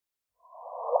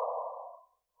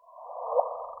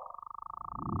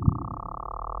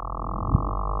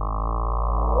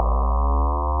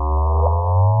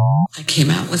came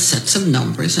out with sets of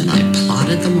numbers and I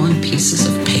plotted them on pieces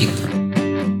of paper.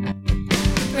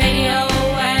 Radio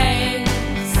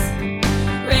waves,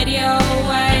 radio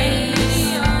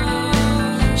waves.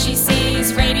 She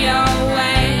sees radio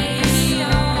waves,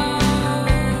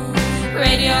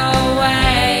 radio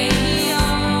waves.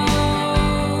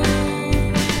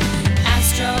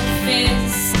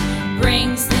 Astrophiz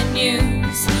brings the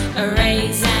news.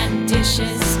 Arrays and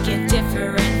dishes give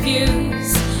different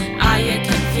views. Are you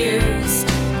confused?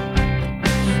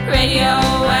 Radio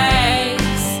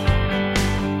waves,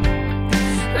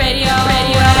 radio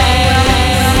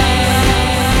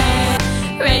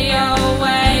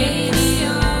waves.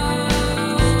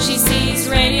 She sees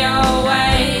radio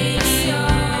waves.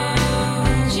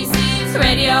 She sees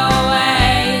radio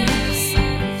waves.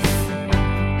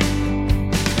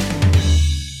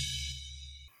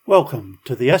 Welcome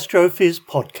to the Astrophiz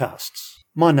podcasts.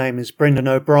 My name is Brendan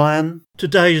O'Brien.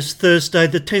 Today is Thursday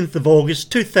the 10th of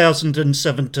August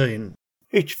 2017.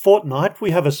 Each fortnight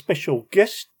we have a special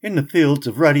guest in the fields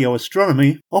of radio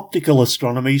astronomy, optical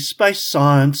astronomy, space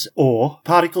science or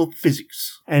particle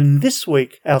physics. And this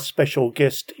week our special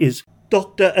guest is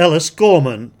Dr. Alice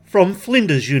Gorman from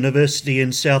Flinders University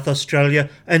in South Australia,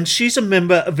 and she's a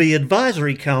member of the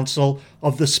Advisory Council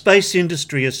of the Space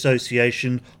Industry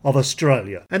Association of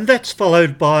Australia. And that's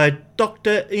followed by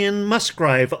Dr. Ian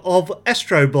Musgrave of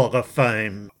Astroblogger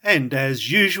fame. And as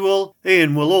usual,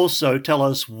 Ian will also tell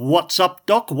us what's up,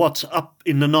 Doc, what's up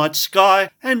in the night sky,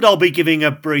 and I'll be giving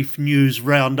a brief news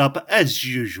roundup as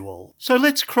usual. So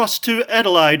let's cross to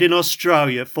Adelaide in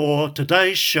Australia for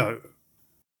today's show.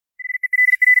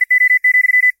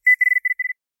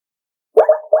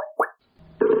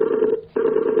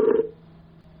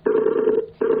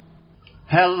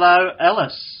 Hello,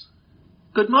 Alice.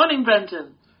 Good morning,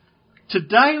 Brendan.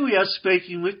 Today we are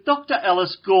speaking with Dr.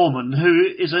 Alice Gorman, who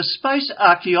is a space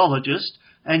archaeologist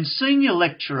and senior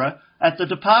lecturer at the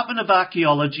Department of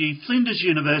Archaeology, Flinders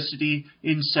University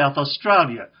in South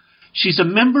Australia. She's a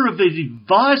member of the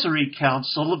Advisory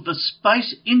Council of the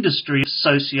Space Industry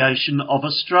Association of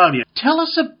Australia. Tell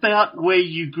us about where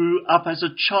you grew up as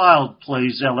a child,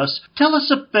 please, Alice. Tell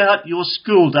us about your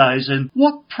school days and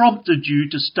what prompted you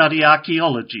to study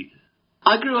archaeology.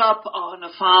 I grew up on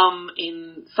a farm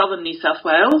in southern New South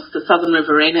Wales, the Southern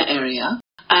Riverina area.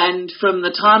 And from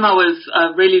the time I was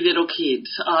a really little kid,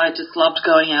 I just loved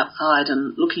going outside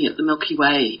and looking at the Milky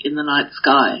Way in the night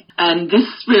sky. And this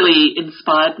really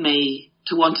inspired me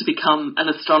to want to become an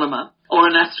astronomer, or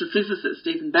an astrophysicist,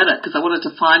 even better, because I wanted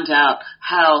to find out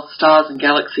how stars and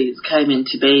galaxies came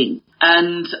into being.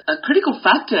 And a critical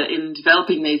factor in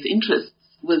developing these interests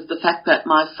was the fact that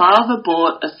my father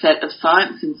bought a set of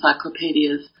science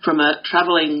encyclopedias from a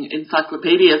travelling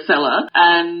encyclopedia seller,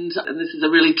 and this is a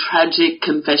really tragic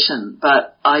confession,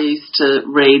 but I used to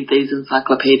read these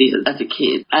encyclopedias as a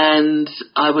kid, and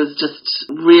I was just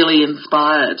really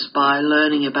inspired by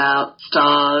learning about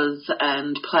stars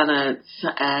and planets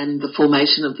and the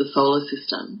formation of the solar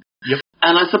system.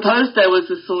 And I suppose there was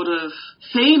a sort of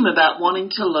theme about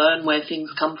wanting to learn where things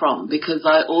come from, because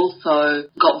I also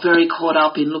got very caught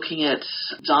up in looking at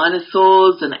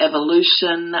dinosaurs and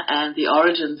evolution and the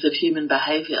origins of human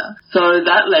behaviour. So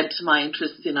that led to my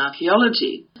interest in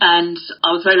archaeology. And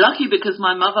I was very lucky because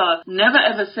my mother never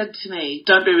ever said to me,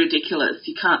 don't be ridiculous,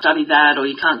 you can't study that or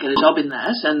you can't get a job in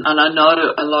that. And I know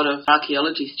a lot of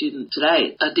archaeology students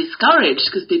today are discouraged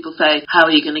because people say, how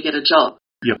are you going to get a job?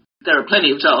 Yep. There are plenty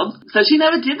of jobs. So she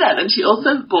never did that. And she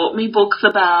also bought me books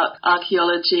about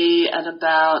archaeology and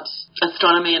about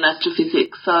astronomy and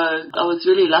astrophysics. So I was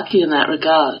really lucky in that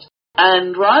regard.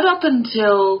 And right up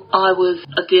until I was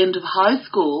at the end of high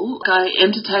school, I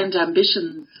entertained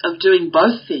ambitions of doing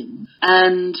both things.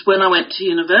 And when I went to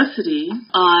university,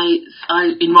 I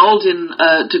enrolled in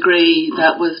a degree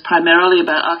that was primarily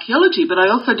about archaeology, but I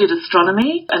also did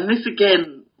astronomy. And this,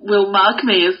 again, will mark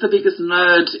me as the biggest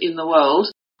nerd in the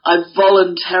world. I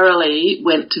voluntarily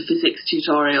went to physics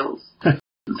tutorials.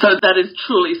 So that is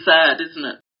truly sad, isn't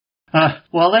it?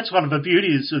 Well, that's one of the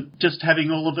beauties of just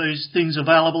having all of these things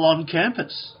available on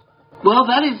campus. Well,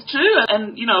 that is true.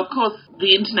 And, of course,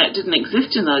 the internet didn't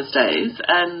exist in those days.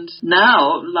 And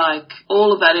now, all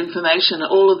of that information,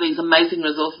 all of these amazing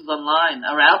resources online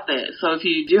are out there. So if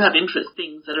you do have interest,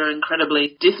 things that are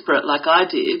incredibly disparate like I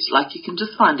did, you can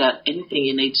just find out anything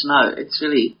you need to know. It's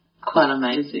really quite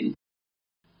amazing.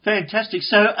 Fantastic.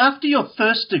 So after your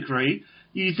first degree,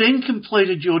 you then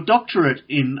completed your doctorate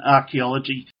in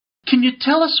archaeology. Can you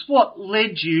tell us what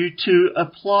led you to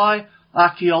apply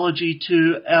archaeology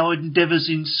to our endeavours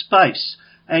in space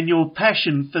and your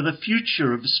passion for the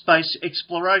future of space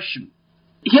exploration?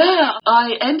 Yeah,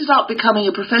 I ended up becoming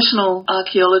a professional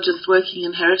archaeologist working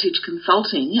in heritage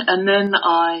consulting, and then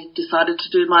I decided to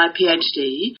do my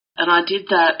PhD, and I did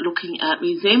that looking at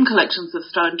museum collections of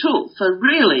stone tools. So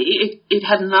really, it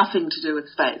had nothing to do with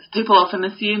space. People often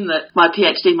assume that my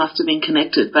PhD must have been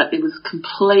connected, but it was a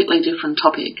completely different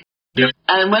topic. Yep.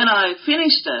 And when I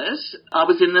finished it, I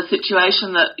was in the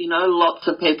situation that, lots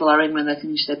of people are in when they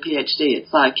finish their PhD.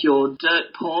 It's like you're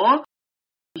dirt poor.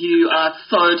 You are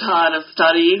so tired of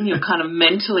studying, you're kind of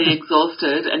mentally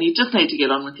exhausted, and you just need to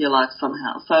get on with your life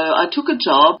somehow. So I took a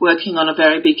job working on a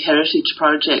very big heritage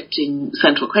project in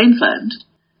central Queensland,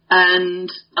 and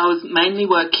I was mainly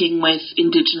working with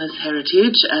Indigenous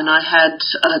heritage, and I had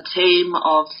a team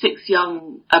of 6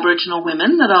 young Aboriginal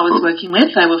women that I was working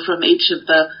with. They were from each of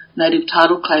the native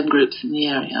title claim groups in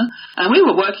the area, and we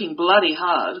were working bloody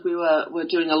hard. We were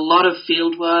doing a lot of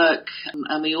field work,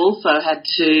 and we also had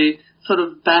to sort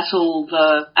of battle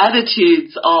the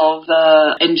attitudes of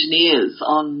the engineers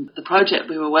on the project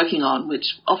we were working on, which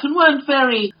often weren't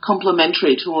very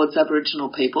complimentary towards Aboriginal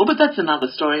people, but that's another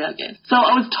story, I guess. So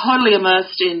I was totally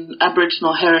immersed in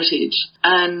Aboriginal heritage,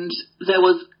 and there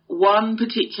was one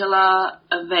particular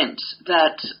event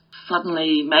that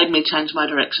suddenly made me change my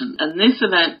direction, and this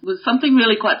event was something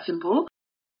really quite simple.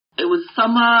 It was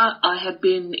summer. I had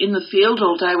been in the field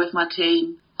all day with my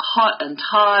team, hot and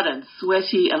tired and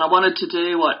sweaty, and I wanted to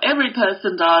do what every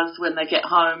person does when they get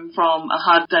home from a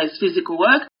hard day's physical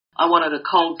work. I wanted a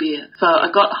cold beer. So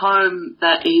I got home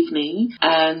that evening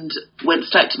and went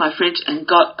straight to my fridge and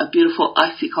got a beautiful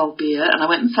icy cold beer, and I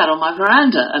went and sat on my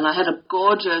veranda, and I had a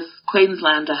gorgeous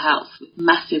Queenslander house with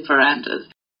massive verandas.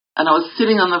 And I was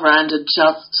sitting on the veranda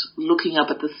just looking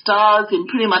up at the stars in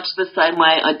pretty much the same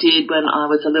way I did when I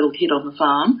was a little kid on the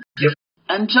farm. Yep.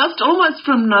 And just almost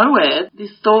from nowhere,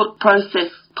 this thought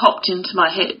process popped into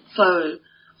my head. So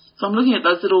I'm looking at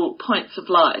those little points of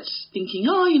light, thinking,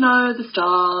 the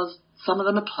stars, some of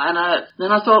them are planets.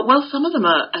 Then I thought, well, some of them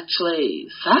are actually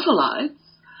satellites.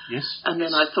 Yes. And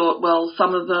then I thought, well,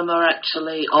 some of them are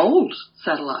actually old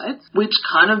satellites, which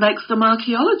kind of makes them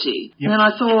archaeology. Yep. And then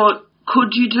I thought,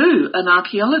 could you do an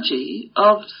archaeology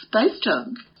of space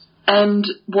junk? And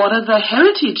what are the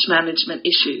heritage management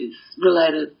issues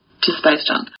related to space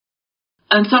junk?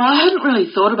 And so I hadn't really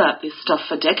thought about this stuff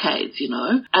for decades,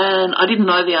 and I didn't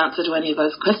know the answer to any of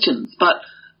those questions. But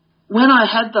when I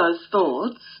had those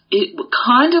thoughts, it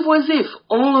kind of was if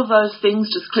all of those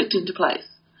things just clicked into place.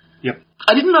 Yep.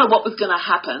 I didn't know what was going to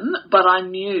happen, but I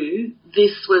knew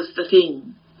this was the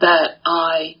thing that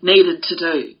I needed to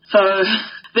do. So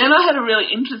then I had a really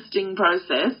interesting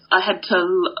process.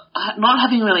 Not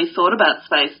having really thought about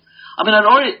space,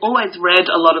 I'd always read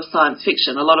a lot of science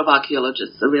fiction. A lot of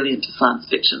archaeologists are really into science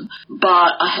fiction.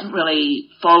 But I hadn't really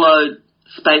followed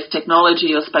space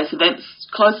technology or space events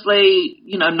closely,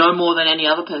 no more than any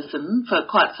other person for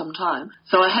quite some time.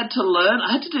 So I had to learn.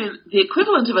 I had to do the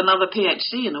equivalent of another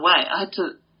PhD in a way. I had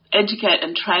to educate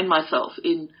and train myself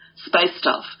in space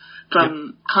stuff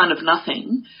from kind of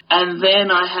nothing. And then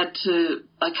I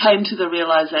came to the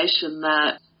realization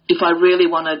that if I really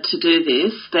wanted to do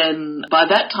this, then by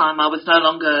that time I was no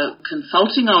longer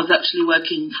consulting. I was actually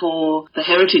working for the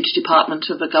Heritage Department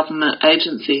of a government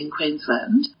agency in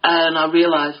Queensland. And I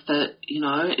realised that,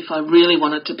 if I really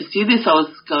wanted to pursue this, I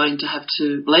was going to have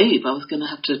to leave. I was going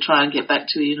to have to try and get back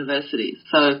to a university.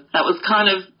 So that was kind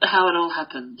of how it all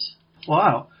happened.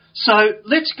 Wow. So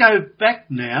let's go back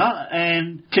now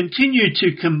and continue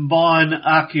to combine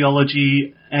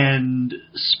archaeology and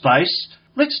space.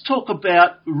 Let's talk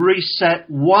about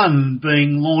ReSat-1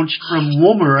 being launched from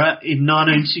Woomera in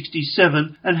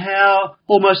 1967 and how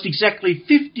almost exactly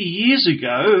 50 years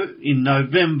ago, in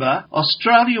November,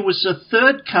 Australia was the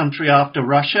third country after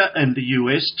Russia and the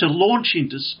US to launch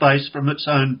into space from its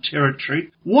own territory.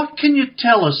 What can you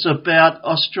tell us about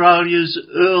Australia's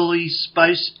early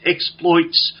space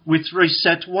exploits with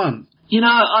ReSat-1?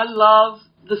 I love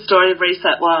the story of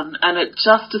ReSat-1, and it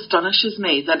just astonishes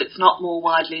me that it's not more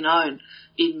widely known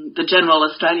in the general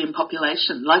Australian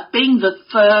population. Like being the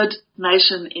third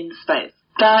nation in space,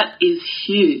 that is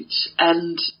huge.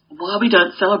 And why we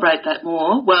don't celebrate that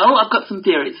more? Well, I've got some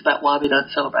theories about why we don't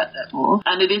celebrate that more.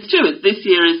 And it is true. This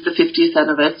year is the 50th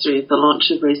anniversary of the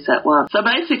launch of ReSat-1. So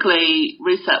basically,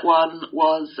 ReSat-1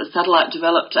 was a satellite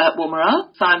developed at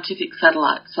Woomera, scientific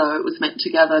satellite. So it was meant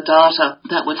to gather data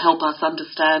that would help us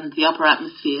understand the upper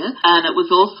atmosphere. And it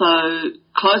was also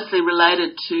closely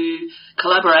related to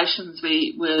collaborations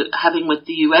we were having with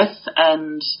the US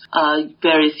and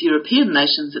various European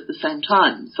nations at the same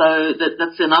time. So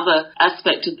that's another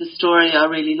aspect of the story I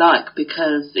really like,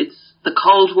 because it's the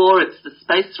Cold War, it's the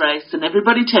space race, and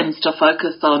everybody tends to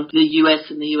focus on the US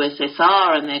and the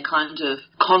USSR and their kind of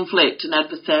conflict and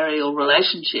adversarial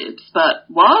relationships. But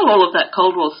while all of that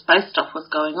Cold War space stuff was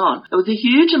going on, there was a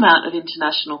huge amount of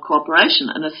international cooperation,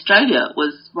 and Australia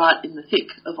was right in the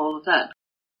thick of all of that.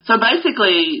 So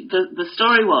basically, the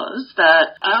story was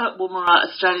that out at Woomera,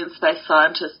 Australian space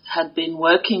scientists had been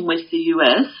working with the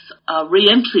US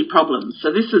re-entry problems.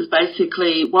 So this is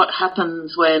basically what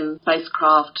happens when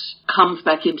spacecraft comes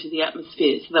back into the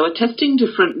atmosphere. So they were testing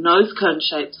different nose cone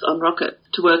shapes on rockets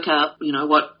to work out,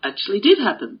 what actually did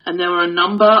happen. And there were a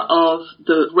number of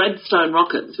the Redstone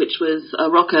rockets, which was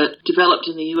a rocket developed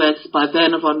in the US by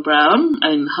Wernher von Braun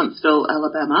in Huntsville,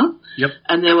 Alabama. Yep.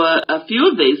 And there were a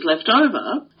few of these left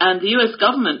over. And the US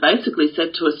government basically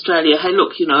said to Australia, hey,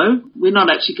 look, we're not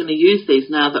actually going to use these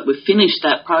now that we've finished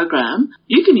that program.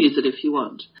 You can use it if you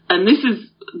want. And this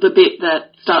is the bit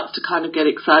that starts to kind of get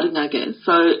exciting, I guess.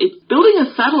 So building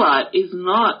a satellite is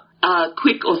not a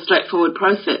quick or straightforward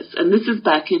process, and this is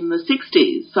back in the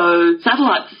 60s. So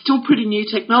satellites are still pretty new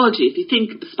technology. If you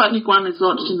think Sputnik 1 is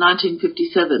launched in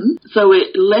 1957, so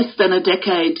less than a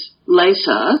decade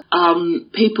later,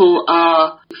 people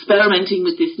are experimenting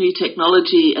with this new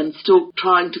technology and still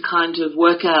trying to kind of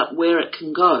work out where it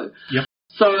can go. Yep.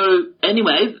 So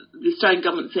anyway, the Australian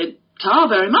government said,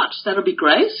 very much, that'll be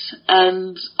great.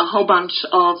 And a whole bunch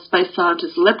of space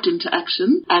scientists leapt into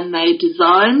action, and they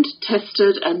designed,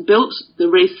 tested and built the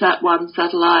ReSat-1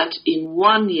 satellite in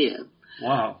 1 year.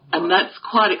 Wow. And that's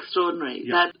quite extraordinary.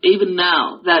 Yep. That even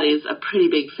now, that is a pretty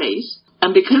big feat.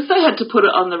 And because they had to put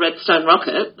it on the Redstone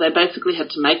rocket, they basically had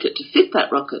to make it to fit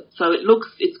that rocket. So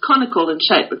it's conical in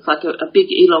shape. It's like a big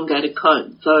elongated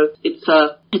cone. So it's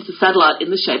a satellite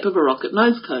in the shape of a rocket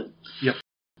nose cone. Yep.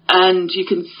 And you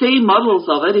can see models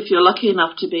of it. If you're lucky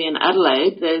enough to be in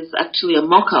Adelaide, there's actually a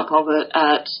mock-up of it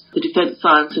at the Defence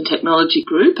Science and Technology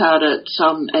Group out at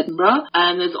Edinburgh.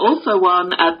 And there's also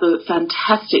one at the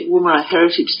fantastic Woomera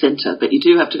Heritage Centre, but you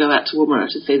do have to go out to Woomera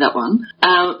to see that one.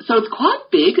 So it's quite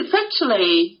big. It's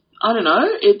actually,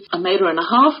 it's 1.5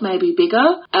 meters, maybe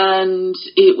bigger, and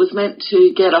it was meant to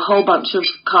get a whole bunch of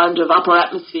kind of upper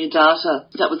atmosphere data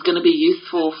that was going to be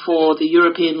useful for the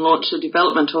European Launcher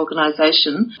Development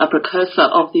Organisation, a precursor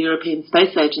of the European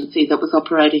Space Agency that was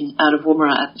operating out of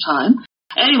Woomera at the time.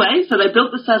 Anyway, so they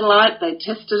built the satellite, they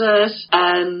tested it,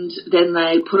 and then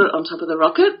they put it on top of the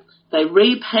rocket. They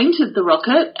repainted the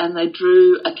rocket, and they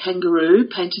painted a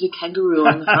kangaroo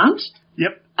on the front.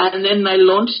 Yep. And then they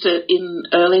launched it in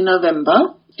early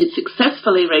November. It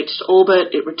successfully reached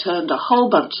orbit. It returned a whole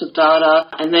bunch of data.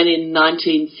 And then in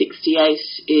 1968,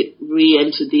 it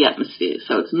re-entered the atmosphere.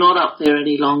 So it's not up there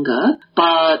any longer.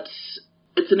 But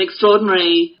it's an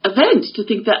extraordinary event to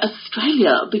think that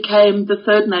Australia became the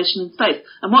third nation in space.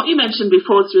 And what you mentioned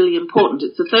before is really important.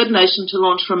 It's the third nation to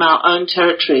launch from our own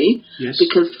territory. Yes.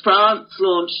 Because France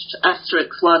launched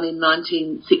Asterix 1 in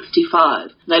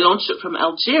 1965. They launched it from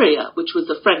Algeria, which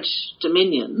was a French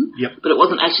dominion, yep. But it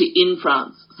wasn't actually in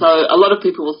France. So a lot of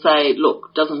people will say,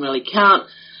 look, doesn't really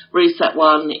count.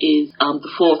 ReSat-1 is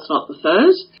the fourth, not the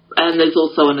third. And there's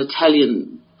also an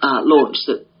Italian launch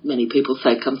that many people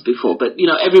say comes before, but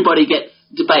everybody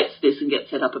debates this and gets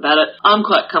set up about it. I'm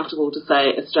quite comfortable to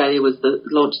say Australia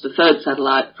launched the third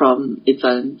satellite from its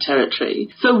own territory.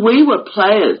 So we were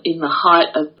players in the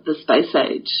height of the space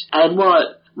age, and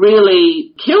what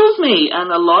really kills me and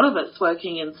a lot of us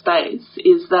working in space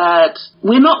is that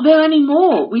we're not there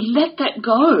anymore. We let that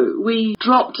go. We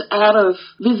dropped out of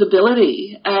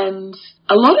visibility, and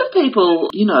a lot of people,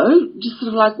 just sort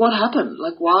of like, what happened?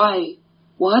 Like, why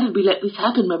did we let this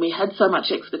happen when we had so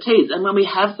much expertise? And when we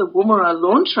have the Woomera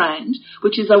launch range,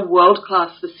 which is a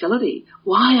world-class facility,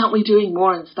 why aren't we doing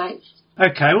more in space?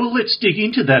 Okay, well, let's dig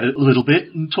into that a little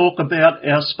bit and talk about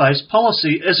our space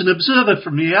policy. As an observer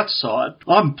from the outside,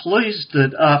 I'm pleased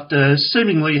that after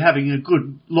seemingly having a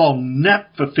good long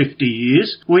nap for 50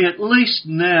 years, we at least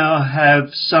now have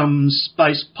some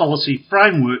space policy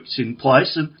frameworks in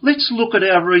place. And let's look at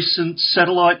our recent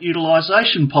satellite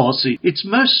utilisation policy. Its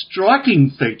most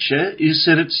striking feature is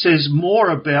that it says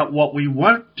more about what we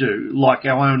won't do, like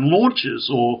our own launches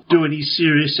or do any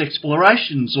serious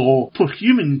explorations or put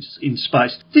humans in space.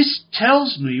 This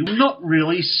tells me we're not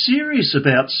really serious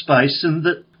about space and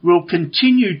that we'll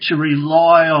continue to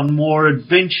rely on more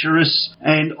adventurous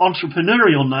and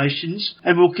entrepreneurial nations,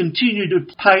 and we'll continue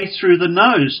to pay through the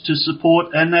nose to support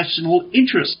our national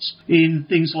interests in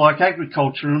things like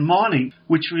agriculture and mining,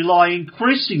 which rely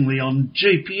increasingly on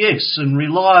GPS and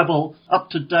reliable,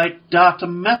 up-to-date data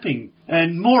mapping.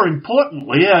 and more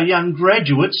importantly, our young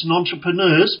graduates and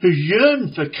entrepreneurs who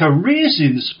yearn for careers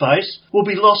in space will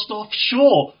be lost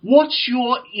offshore. What's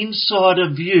your insider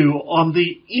view on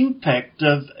the impact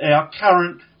of our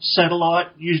current satellite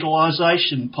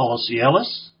utilisation policy,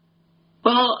 Alice?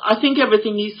 Well, I think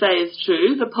everything you say is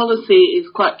true. The policy is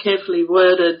quite carefully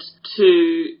worded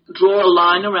to draw a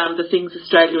line around the things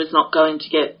Australia is not going to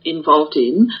get involved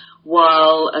in,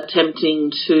 while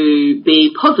attempting to be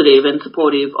positive and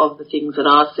supportive of the things that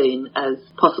are seen as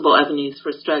possible avenues for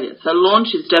Australia. So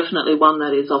launch is definitely one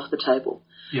that is off the table.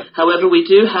 Yep. However, we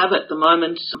do have at the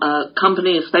moment a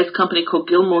space company called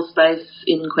Gilmore Space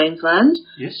in Queensland,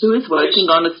 yes, who is working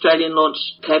on Australian launch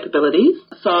capabilities.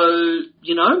 So,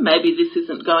 maybe this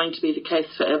isn't going to be the case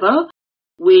forever.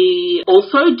 We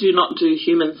also do not do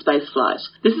human spaceflight.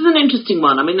 This is an interesting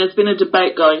one. I mean, there's been a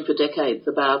debate going for decades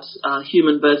about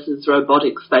human versus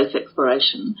robotic space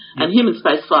exploration. Yep. And human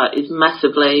spaceflight is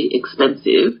massively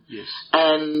expensive. Yes.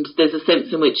 And there's a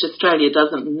sense in which Australia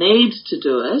doesn't need to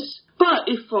do it. But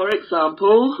if, for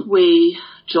example, we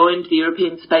joined the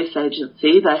European Space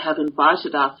Agency, they have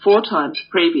invited us 4 times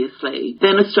previously,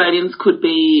 then Australians could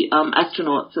be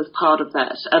astronauts as part of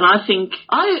that. And I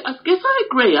guess I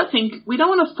agree. I think we don't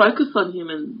want to focus on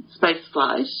human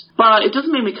spaceflight, but it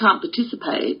doesn't mean we can't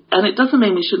participate, and it doesn't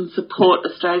mean we shouldn't support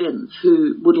Australians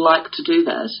who would like to do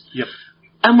that. Yep.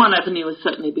 And one avenue is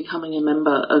certainly becoming a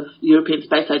member of the European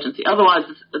Space Agency. Otherwise,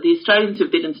 the Australians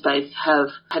who've been in space have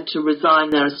had to resign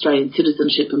their Australian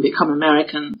citizenship and become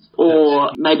Americans,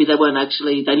 or maybe they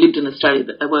lived in Australia,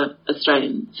 but they weren't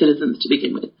Australian citizens to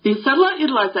begin with. The satellite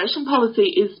utilisation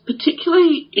policy is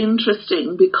particularly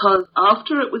interesting because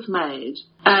after it was made,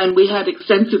 and we had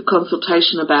extensive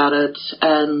consultation about it,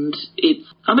 and it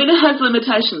has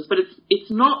limitations, but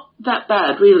it's not that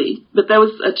bad, really. But there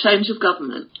was a change of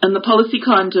government, and the policy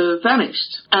kind of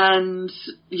vanished, and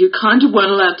you kind of weren't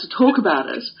allowed to talk about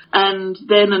it. And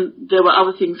then there were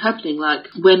other things happening, like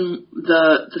when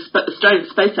the Australian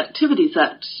Space Activities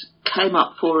Act came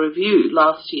up for review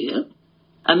last year,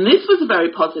 and this was a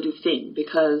very positive thing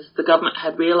because the government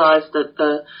had realised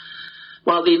that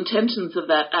while the intentions of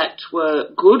that act were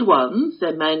good ones,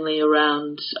 they're mainly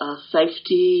around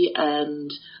safety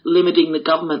and limiting the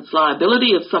government's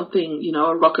liability if something,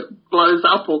 a rocket blows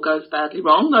up or goes badly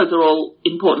wrong. Those are all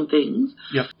important things.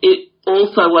 Yep. It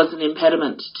also was an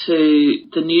impediment to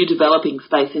the new developing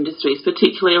space industries,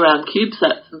 particularly around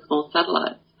CubeSats and small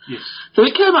satellites. Yes. So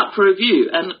it came up for review,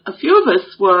 and a few of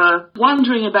us were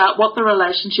wondering about what the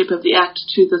relationship of the Act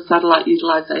to the satellite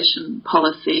utilisation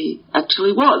policy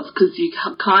actually was, because you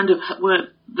kind of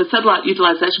the satellite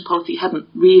utilisation policy hadn't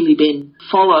really been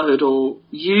followed or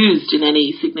used in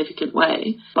any significant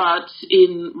way. But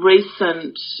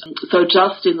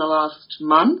just in the last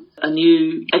month, a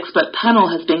new expert panel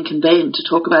has been convened to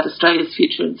talk about Australia's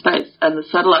future in space, and the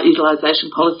satellite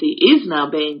utilisation policy is now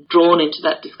being drawn into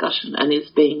that discussion and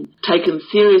is being taken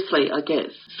seriously, I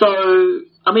guess. So,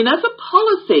 as a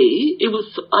policy, it was,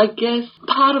 I guess,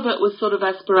 part of it was sort of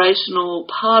aspirational,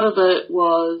 part of it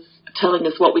was telling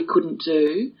us what we couldn't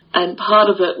do, and part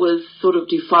of it was sort of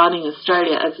defining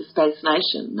Australia as a space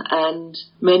nation. And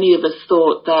many of us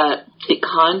thought that it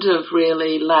kind of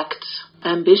really lacked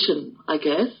ambition, I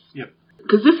guess. Yep.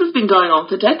 Because this has been going on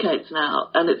for decades now,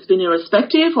 and it's been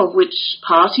irrespective of which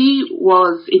party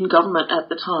was in government at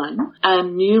the time,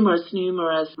 and numerous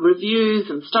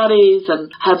reviews and studies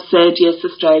and have said, yes,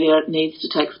 Australia needs to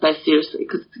take space seriously,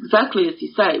 because exactly as you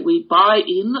say, we buy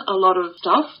in a lot of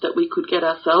stuff that we could get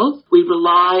ourselves, we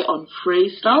rely on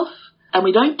free stuff, and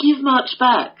we don't give much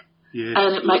back. Yes.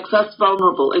 And it makes us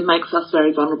vulnerable. It makes us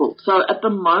very vulnerable. So at the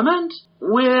moment,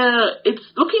 it's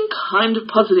looking kind of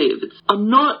positive. I'm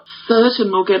not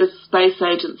certain we'll get a space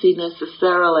agency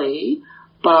necessarily,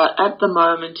 but at the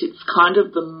moment it's kind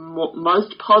of the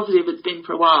most positive it's been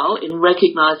for a while in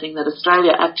recognising that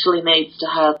Australia actually needs to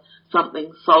have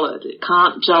something solid. It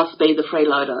can't just be the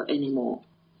freeloader anymore.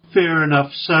 Fair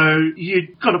enough. So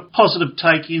you've got a positive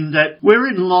take in that we're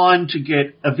in line to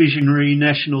get a visionary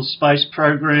national space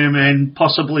program and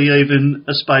possibly even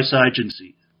a space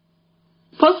agency.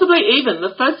 Possibly even.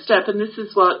 The first step, and this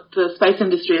is what the Space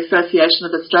Industry Association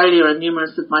of Australia and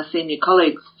numerous of my senior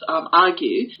colleagues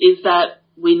argue, is that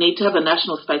we need to have a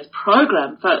national space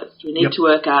program first. We need to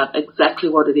work out exactly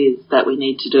what it is that we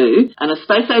need to do, and a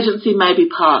space agency may be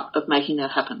part of making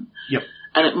that happen. Yep.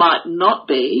 And it might not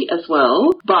be as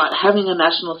well, but having a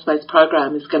national space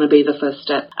program is going to be the first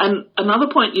step. And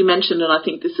another point you mentioned, and I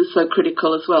think this is so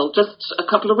critical as well, just a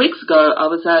couple of weeks ago I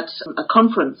was at a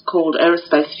conference called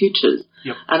Aerospace Futures,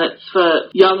 Yep. And it's for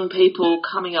young people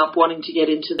coming up wanting to get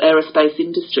into the aerospace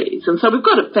industries. And so we've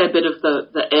got a fair bit of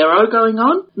the aero going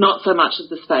on, not so much of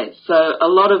the space. So a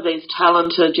lot of these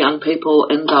talented young people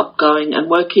end up going and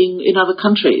working in other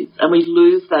countries, and we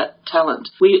lose that talent.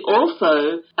 We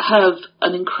also have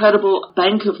an incredible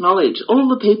bank of knowledge. All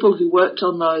the people who worked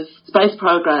on those space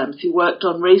programs, who worked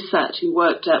on RESAT, who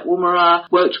worked at Woomera,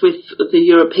 worked with the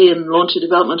European Launcher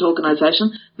Development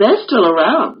Organisation, they're still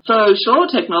around. So sure,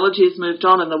 technology has moved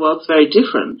on and the world's very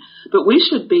different, but we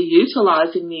should be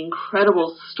utilising the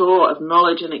incredible store of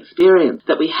knowledge and experience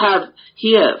that we have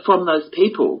here from those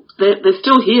people. They're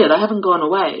still here. They haven't gone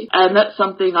away. And that's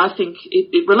something I think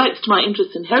it relates to my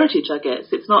interest in heritage, I guess.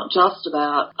 It's not just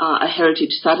about a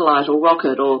heritage satellite or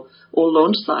rocket or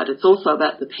launch site. It's also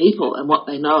about the people and what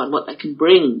they know and what they can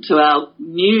bring to our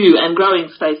new and growing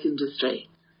space industry.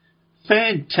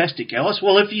 Fantastic, Alice.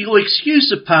 Well, if you'll excuse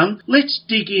the pun, let's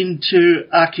dig into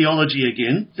archaeology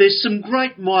again. There's some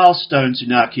great milestones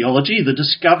in archaeology. The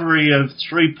discovery of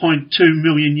 3.2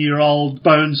 million year old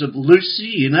bones of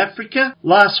Lucy in Africa.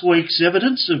 Last week's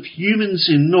evidence of humans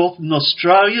in northern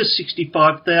Australia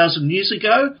 65,000 years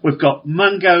ago. We've got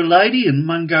Mungo Lady and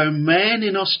Mungo Man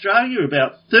in Australia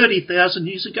about 30,000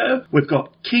 years ago. We've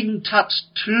got King Tut's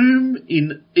tomb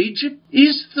in Egypt.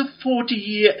 Is the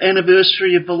 40-year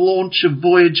anniversary of the launch of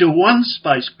Voyager 1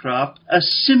 spacecraft a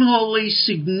similarly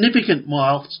significant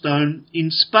milestone in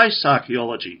space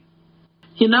archaeology?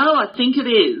 You know, I think it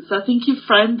is. I think you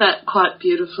framed that quite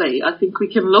beautifully. I think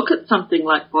we can look at something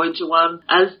like Voyager 1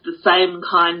 as the same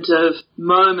kind of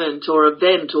moment or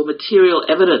event or material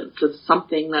evidence of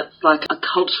something that's like a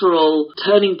cultural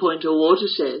turning point or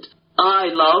watershed.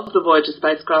 I love the Voyager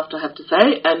spacecraft, I have to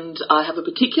say, and I have a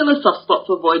particular soft spot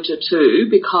for Voyager 2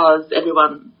 because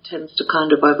everyone tends to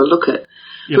kind of overlook it.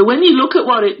 Yep. But when you look at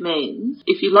what it means,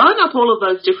 if you line up all of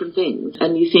those different things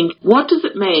and you think, what does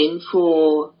it mean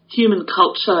for human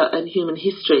culture and human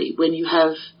history when you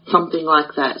have something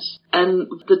like that? And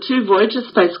the two Voyager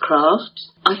spacecraft,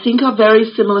 I think, are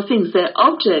very similar things. They're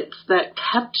objects that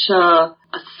capture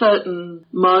a certain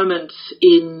moment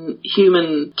in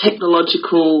human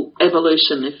technological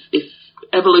evolution, if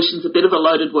evolution's a bit of a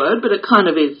loaded word, but it kind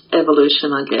of is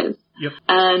evolution, I guess. Yep.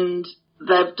 And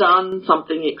they've done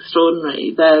something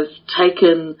extraordinary. They've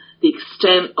taken the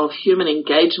extent of human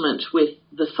engagement with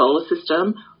the solar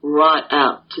system right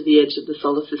out to the edge of the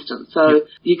solar system. So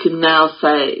you can now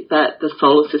say that the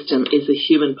solar system is a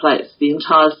human place. The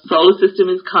entire solar system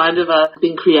is kind of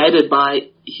been created by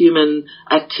human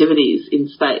activities in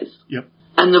space. Yep.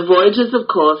 And the Voyagers, of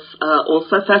course, are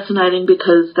also fascinating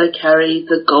because they carry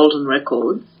the golden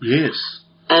records. Yes.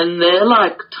 And they're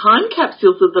like time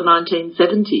capsules of the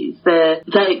 1970s.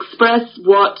 They express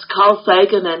what Carl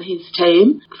Sagan and his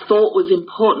team thought was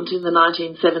important in the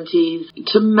 1970s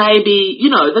to maybe,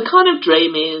 you know, the kind of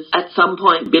dream is at some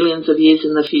point billions of years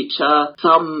in the future,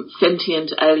 some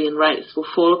sentient alien race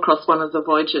will fall across one of the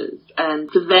Voyagers.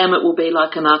 And for them, it will be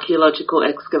like an archaeological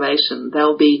excavation.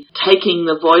 They'll be taking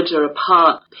the Voyager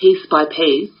apart piece by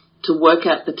piece to work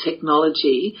out the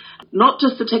technology, not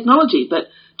just the technology,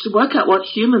 but to work out what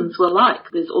humans were like.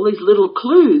 There's all these little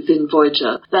clues in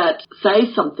Voyager that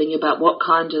say something about what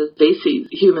kind of species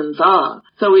humans are.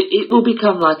 So it will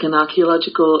become like an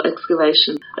archaeological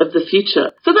excavation of the future.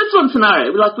 So that's one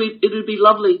scenario. It would be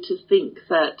lovely to think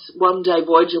that one day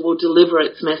Voyager will deliver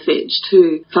its message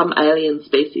to some alien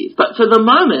species. But for the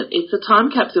moment, it's a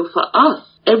time capsule for us.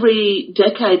 Every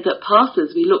decade that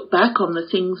passes, we look back on the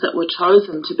things that were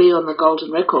chosen to be on the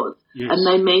golden record. Yes. And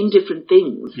they mean different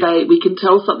things. Yep. We can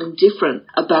tell something different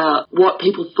about what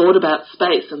people thought about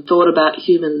space and thought about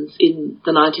humans in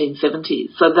the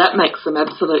 1970s. So that makes them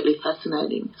absolutely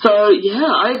fascinating. So, yeah,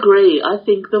 I agree. I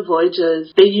think the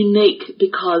Voyagers, they're unique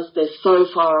because they're so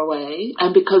far away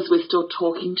and because we're still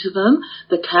talking to them.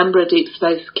 The Canberra Deep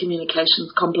Space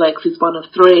Communications Complex is one of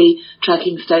 3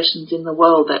 tracking stations in the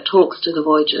world that talks to the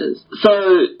Voyagers.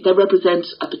 So they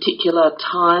represent a particular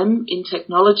time in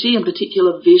technology and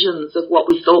particular visions of what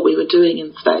we thought we were doing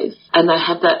in space. And they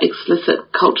have that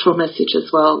explicit cultural message as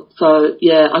well. So,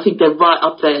 yeah, I think they're right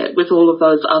up there with all of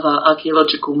those other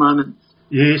archaeological moments.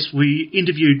 Yes, we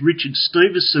interviewed Richard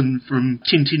Stevenson from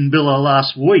Tintinbilla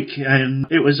last week, and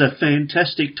it was a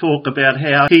fantastic talk about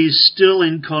how he's still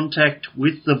in contact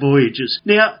with the Voyagers.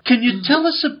 Now, can you tell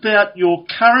us about your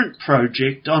current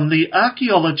project on the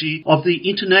archaeology of the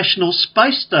International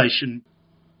Space Station?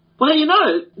 Well, you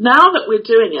know, now that we're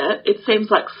doing it, it seems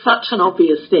like such an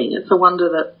obvious thing. It's a wonder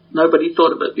that nobody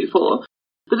thought of it before.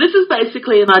 But this is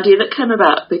basically an idea that came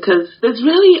about because there's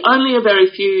really only a very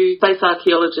few space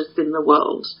archaeologists in the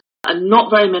world. and not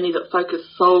very many that focus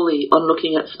solely on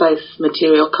looking at space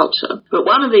material culture. But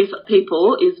one of these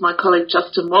people is my colleague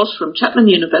Justin Walsh from Chapman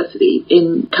University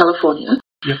in California.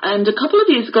 Yep. And a couple of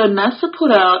years ago, NASA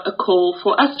put out a call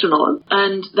for astronauts,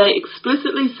 and they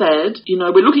explicitly said,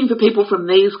 we're looking for people from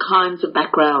these kinds of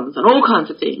backgrounds and all kinds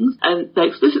of things. And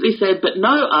they explicitly said, but no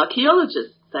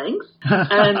archaeologists. Thanks.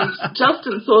 And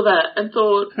Justin saw that and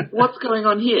thought, what's going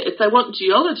on here? If they want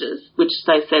geologists, which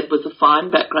they said was a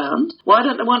fine background, why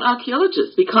don't they want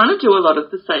archaeologists? We kind of do a lot of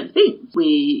the same things.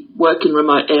 We work in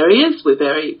remote areas. We're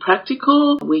very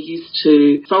practical. We're used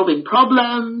to solving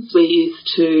problems. We're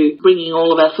used to bringing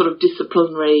all of our sort of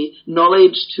disciplinary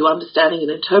knowledge to understanding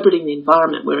and interpreting the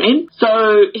environment we're in.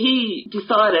 So he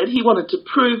decided he wanted to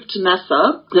prove to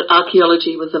NASA that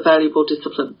archaeology was a valuable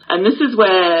discipline. And this is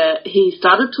where he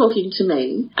started talking to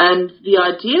me, and the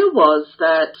idea was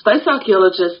that space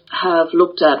archaeologists have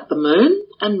looked at the Moon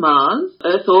and Mars,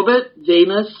 Earth orbit,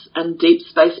 Venus, and deep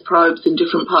space probes in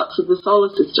different parts of the solar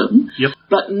system. Yep.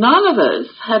 But none of us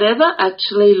had ever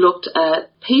actually looked at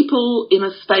people in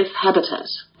a space habitat.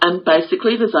 And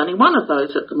basically there's only one of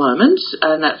those at the moment,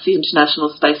 and that's the International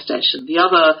Space Station. The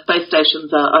other space stations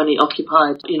are only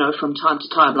occupied, from time to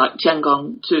time, like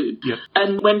Tiangong 2. Yep.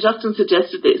 And when Justin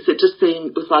suggested this, it just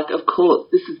seemed, it was like, of course,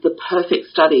 this is the perfect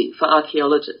study for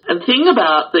archaeologists. And the thing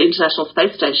about the International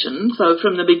Space Station, so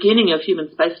from the beginning of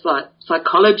human spaceflight,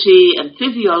 psychology and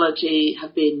physiology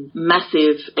have been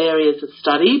massive areas of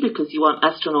study because you want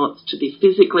astronauts to be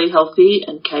physically healthy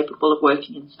and capable of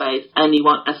working in space, and you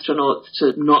want astronauts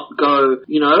to not go,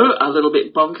 a little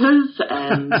bit bonkers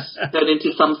and turn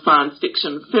into some science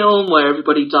fiction film where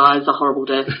everybody dies a horrible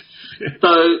death.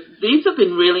 So these have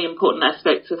been really important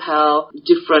aspects of how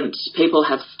different people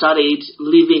have studied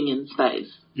living in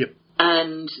space. Yep.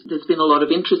 And there's been a lot of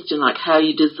interest in how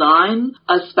you design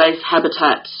a space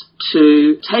habitat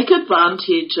to take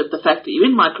advantage of the fact that you're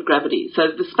in microgravity.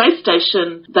 So the space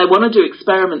station, they want to do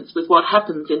experiments with what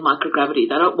happens in microgravity.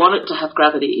 They don't want it to have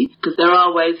gravity because there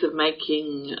are ways of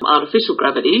making artificial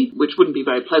gravity, which wouldn't be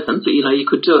very pleasant, but you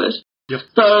could do it. Yep.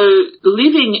 So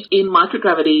living in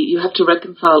microgravity, you have to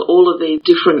reconcile all of these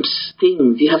different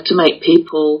things. You have to make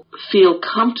people feel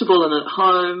comfortable and at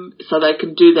home so they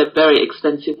can do their very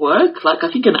expensive work.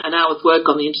 I think an hour's work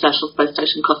on the International Space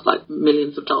Station costs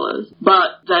millions of dollars.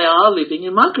 But they are living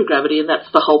in microgravity, and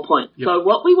that's the whole point. Yep. So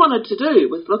what we wanted to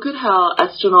do was look at how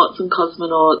astronauts and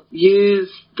cosmonauts use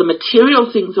the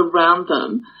material things around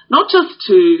them, not just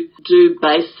to do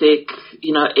basic,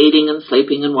 eating and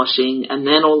sleeping and washing and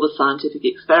then all the scientific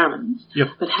experiments, yep,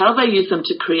 but how they use them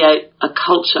to create a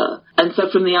culture. And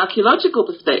so from the archaeological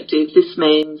perspective, this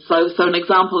means, so an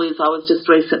example is I was just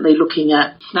recently looking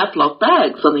at snap-lock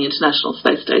bags on the International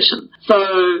Space Station. So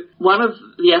one of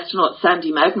the astronauts,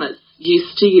 Sandy Magnus,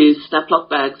 used to use snap-lock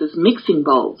bags as mixing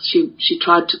bowls. She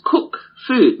tried to cook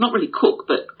food, not really cook,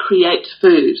 but create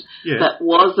food that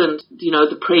wasn't,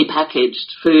 the pre-packaged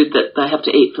food that they have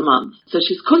to eat for months. So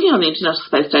she's cooking on the International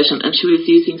Space Station and she was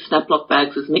using snap-lock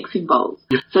bags as mixing bowls.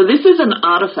 Yep. So this is an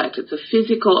artifact. It's a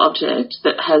physical object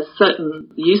that has certain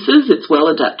uses it's well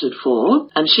adapted for,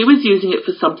 and she was using it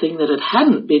for something that it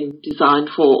hadn't been designed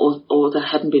for or that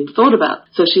hadn't been thought about.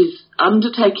 So she's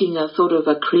undertaking a sort of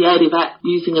a creative act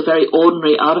using a very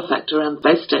ordinary artifact around the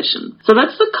space station. So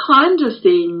that's the kind of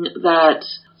thing that,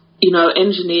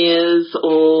 engineers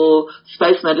or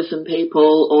space medicine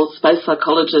people or space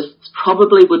psychologists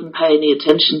probably wouldn't pay any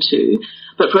attention to.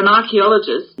 But for an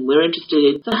archaeologist, we're interested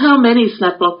in, so how many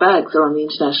snap-lock bags are on the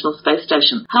International Space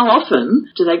Station? How often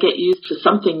do they get used for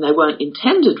something they weren't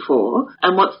intended for?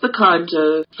 And what's the kind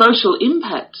of social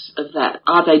impact of that?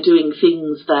 Are they doing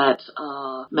things that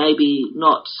are maybe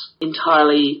not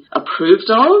entirely approved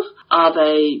of? Are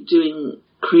they doing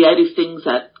creative things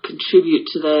that contribute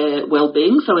to their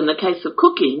well-being? So in the case of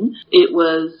cooking, it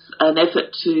was an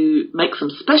effort to make some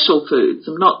special food,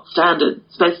 some not standard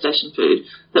space station food,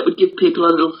 that would give people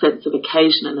a little sense of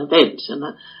occasion and event and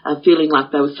a feeling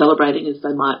like they were celebrating as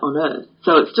they might on Earth.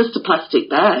 So it's just a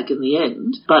plastic bag in the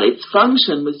end, but its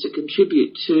function was to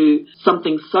contribute to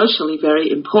something socially very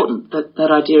important,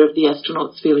 that idea of the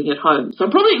astronauts feeling at home. So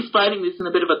I'm probably explaining this in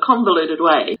a bit of a convoluted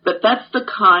way, but that's the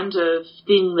kind of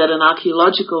thing that an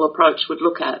archaeological approach would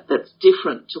look at that's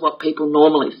different to what people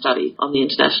normally study on the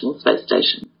International Space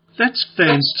Station. That's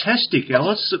fantastic,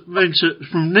 Alice. It means that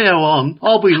from now on,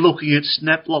 I'll be looking at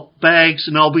snap-lock bags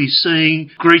and I'll be seeing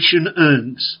Grecian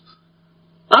urns.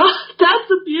 Oh,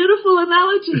 that's a beautiful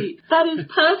analogy. That is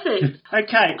perfect.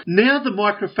 Okay, now the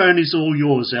microphone is all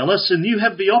yours, Alice, and you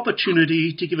have the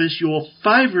opportunity to give us your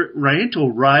favourite rant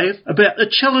or rave about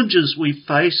the challenges we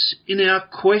face in our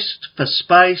quest for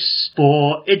space,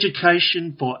 for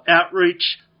education, for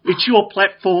outreach, It's your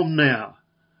platform now.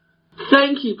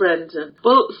 Thank you, Brendan.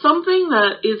 Well, something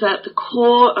that is at the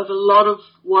core of a lot of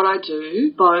what I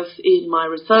do, both in my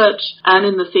research and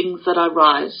in the things that I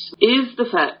write, is the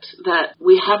fact that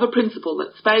we have a principle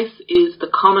that space is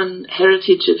the common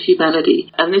heritage of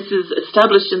humanity. And this is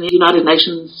established in the United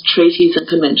Nations treaties and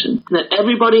conventions, that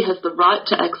everybody has the right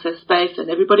to access space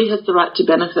and everybody has the right to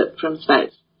benefit from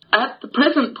space. At the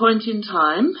present point in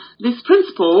time, this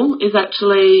principle is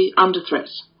actually under threat.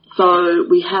 So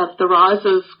we have the rise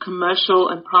of commercial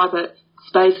and private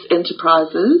space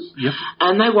enterprises,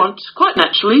 and they want, quite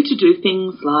naturally, to do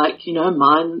things like,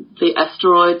 mine the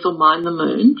asteroids or mine the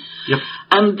moon.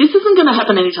 And this isn't going to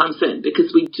happen anytime soon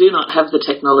because we do not have the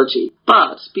technology.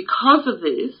 But because of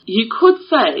this, you could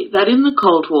say that in the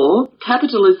Cold War,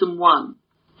 capitalism won.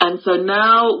 And so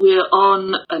now we're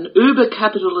on an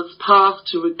uber-capitalist path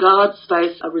to regard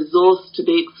space a resource to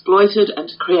be exploited and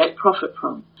to create profit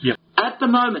from. At the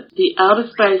moment, the Outer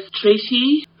Space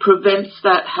Treaty prevents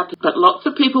that happening, but lots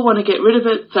of people want to get rid of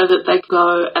it so that they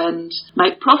go and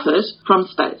make profit from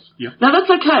space. Now, that's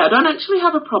okay. I don't actually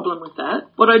have a problem with that.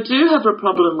 What I do have a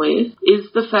problem with is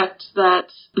the fact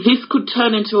that this could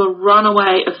turn into a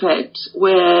runaway effect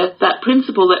where that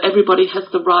principle that everybody has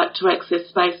the right to access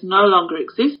space no longer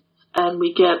exists, and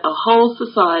we get a whole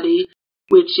society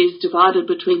which is divided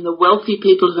between the wealthy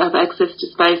people who have access to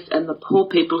space and the poor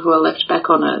people who are left back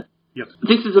on Earth.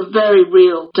 This is a very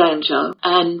real danger,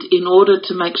 and in order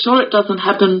to make sure it doesn't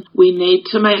happen, we need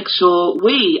to make sure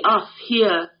us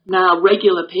here now,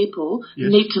 regular people,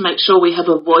 need to make sure we have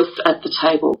a voice at the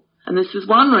table. And this is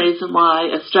one reason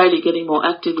why Australia getting more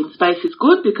active in space is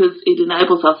good, because it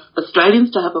enables us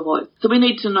Australians to have a voice. So we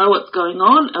need to know what's going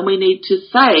on, and we need to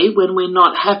say when we're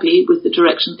not happy with the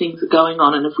direction things are going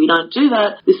on. And if we don't do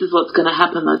that, this is what's going to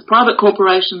happen. Those private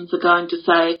corporations are going to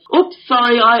say, oops,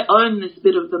 sorry, I own this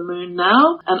bit of the moon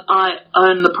now, and I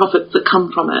own the profits that come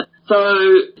from it.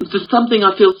 So there's something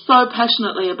I feel so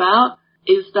passionately about,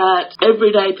 is that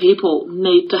everyday people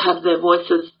need to have their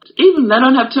voices. Even they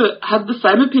don't have to have the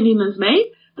same opinion as me.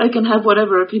 They can have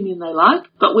whatever opinion they like,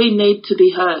 but we need to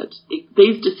be heard.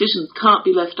 These decisions can't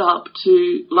be left up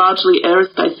to largely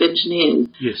aerospace engineers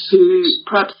who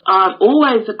perhaps aren't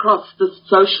always across the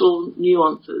social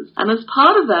nuances. And as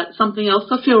part of that, something else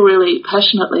I feel really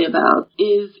passionately about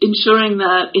is ensuring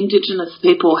that Indigenous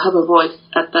people have a voice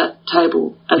at that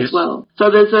table as well.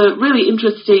 So there's a really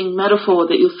interesting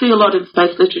metaphor that you'll see a lot in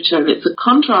space literature. It's a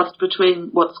contrast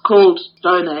between what's called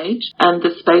Stone Age and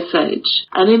the Space Age.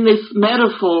 And in this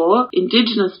metaphor,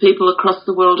 Indigenous people across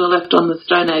the world are left on the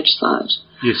Stone Age side.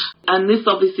 And this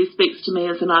obviously speaks to me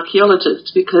as an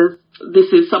archaeologist, because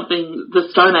this is something,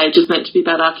 the Stone Age is meant to be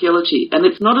about archaeology. And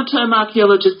it's not a term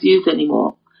archaeologists use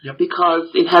anymore.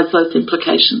 Because it has those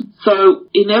implications. So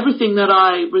in everything that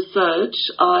I research,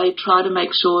 I try to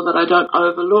make sure that I don't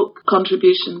overlook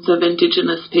contributions of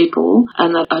Indigenous people,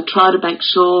 and that I try to make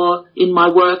sure in my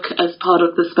work as part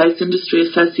of the Space Industry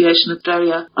Association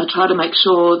Australia, I try to make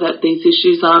sure that these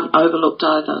issues aren't overlooked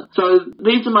either. So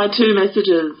these are my two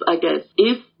messages, I guess.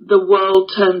 If the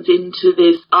world turns into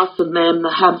this us and them, the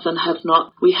haves and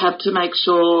have-not, we have to make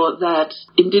sure that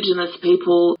Indigenous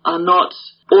people are not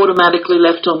automatically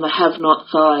left on the have-not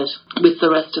side with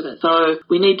the rest of it. So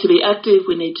we need to be active,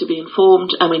 we need to be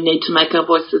informed, and we need to make our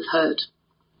voices heard.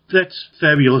 That's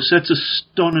fabulous. That's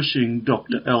astonishing,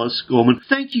 Dr. Alice Gorman.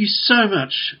 Thank you so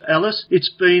much, Alice. It's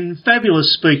been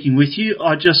fabulous speaking with you.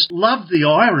 I just love the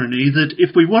irony that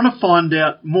if we want to find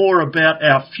out more about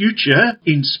our future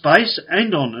in space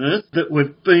and on Earth, that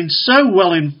we've been so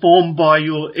well informed by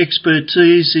your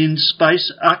expertise in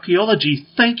space archaeology.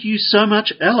 Thank you so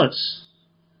much, Alice.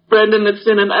 Brendan, it's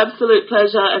been an absolute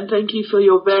pleasure, and thank you for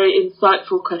your very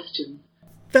insightful question.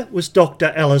 That was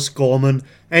Dr. Alice Gorman,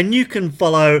 and you can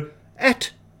follow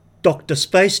at Dr.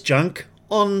 Space Junk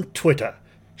on Twitter.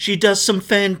 She does some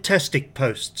fantastic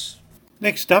posts.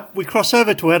 Next up, we cross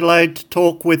over to Adelaide to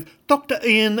talk with Dr.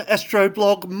 Ian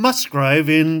Astroblog Musgrave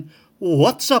in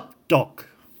What's Up, Doc?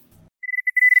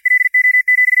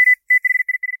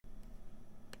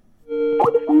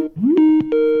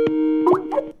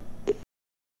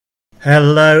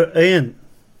 Hello, Ian.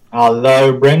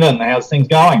 Hello, Brendan. How's things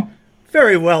going?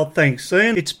 Very well, thanks,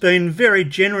 Ian. It's been very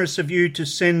generous of you to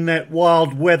send that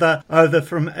wild weather over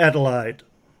from Adelaide.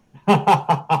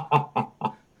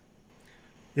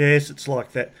 Yes, it's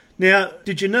like that. Now,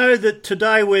 did you know that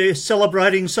today we're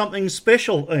celebrating something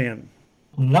special, Ian?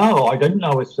 No, I didn't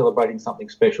know we're celebrating something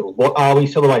special. What are we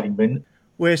celebrating, Brendan?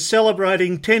 We're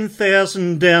celebrating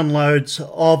 10,000 downloads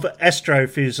of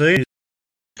Astrophiz.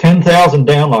 10,000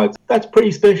 downloads. That's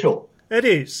pretty special. It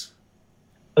is.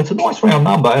 It's a nice round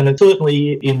number, and it's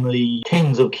certainly in the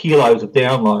tens of kilos of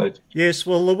downloads. Yes,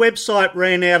 well, the website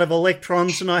ran out of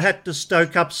electrons and I had to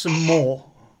stoke up some more.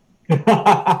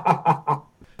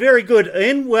 Very good,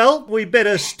 Ian. Well, we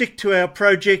better stick to our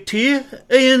project here.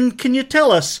 Ian, can you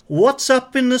tell us what's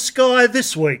up in the sky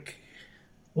this week?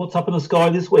 What's up in the sky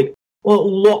this week? Well,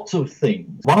 lots of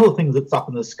things. One of the things that's up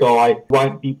in the sky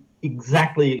won't be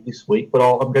exactly this week, but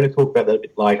I'm going to talk about that a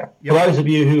bit later. Yep. For those of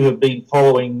you who have been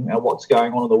following what's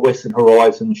going on the western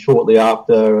horizon shortly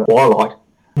after twilight,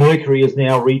 Mercury is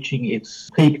now reaching its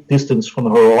peak distance from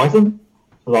the horizon.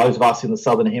 For those of us in the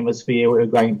southern hemisphere, we're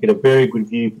going to get a very good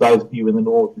view. For those of you in the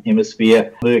northern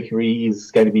hemisphere, Mercury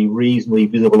is going to be reasonably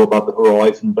visible above the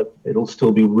horizon, but it'll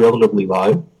still be relatively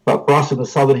low. But for us in the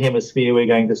southern hemisphere, we're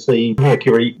going to see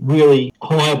Mercury really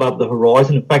high above the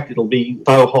horizon. In fact, it'll be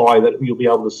so high that you'll be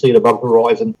able to see it above the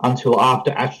horizon until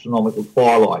after astronomical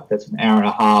twilight. That's an hour and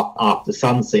a half after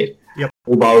sunset. Yep.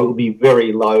 Although it will be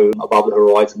very low above the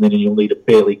horizon, then you'll need a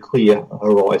fairly clear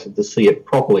horizon to see it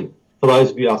properly. For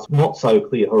those of you with not so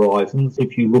clear horizons,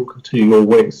 if you look to your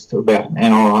west about an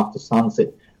hour after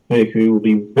sunset, Mercury will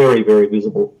be very, very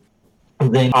visible.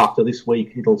 And then after this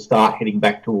week, it'll start heading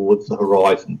back towards the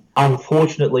horizon.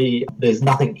 Unfortunately, there's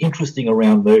nothing interesting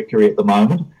around Mercury at the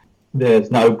moment.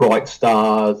 There's no bright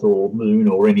stars or moon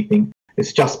or anything.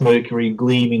 It's just Mercury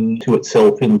gleaming to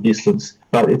itself in the distance.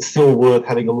 But it's still worth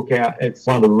having a look at. It's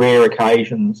one of the rare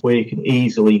occasions where you can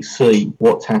easily see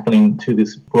what's happening to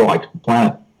this bright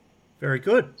planet. Very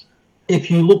good. If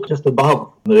you look just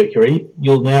above Mercury,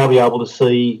 you'll now be able to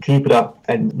see Jupiter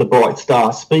and the bright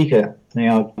star Spica.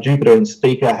 Now, Jupiter and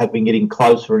Spica have been getting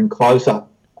closer and closer,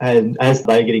 and as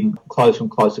they're getting closer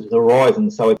and closer to the horizon,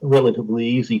 so it's relatively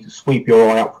easy to sweep your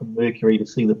eye up from Mercury to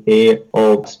see the pair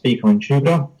of Spica and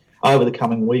Jupiter. Over the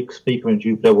coming weeks, Spica and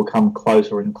Jupiter will come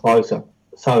closer and closer.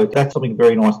 So that's something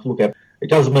very nice to look at.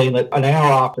 It does mean that an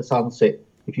hour after sunset,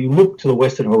 if you look to the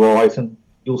western horizon,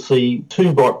 you'll see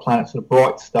two bright planets and a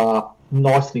bright star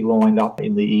nicely lined up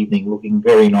in the evening, looking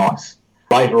very nice.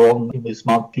 Later on in this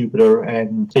month, Jupiter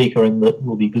and Spica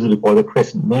will be visited by the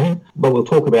crescent moon, but we'll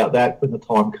talk about that when the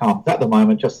time comes. At the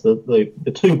moment, just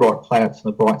the two bright planets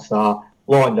and the bright star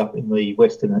lined up in the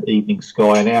western evening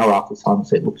sky an hour after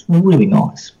sunset looks really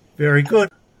nice. Very good.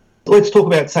 Let's talk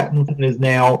about Saturn. Saturn is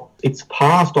now its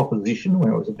past opposition,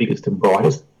 where it was the biggest and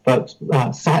brightest, but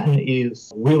Saturn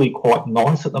is really quite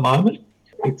nice at the moment.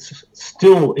 It's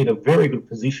still in a very good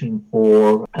position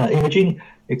for imaging.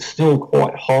 It's still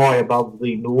quite high above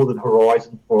the northern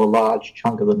horizon for a large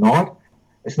chunk of the night.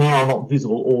 It's now not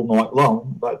visible all night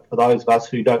long, but for those of us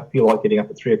who don't feel like getting up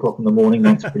at 3 o'clock in the morning,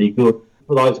 that's pretty good.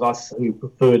 For those of us who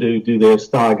prefer to do their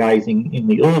stargazing in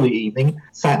the early evening,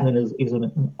 Saturn is in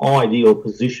an ideal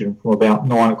position from about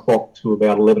 9 o'clock to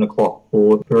about 11 o'clock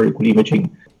for very good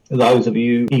imaging. Those of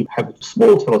you who have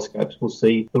small telescopes will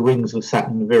see the rings of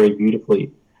Saturn very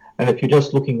beautifully. And if you're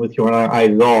just looking with your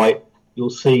unaided eye, you'll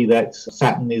see that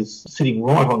Saturn is sitting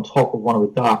right on top of one of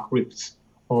the dark rifts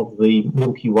of the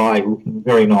Milky Way, looking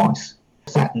very nice.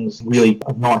 Saturn's really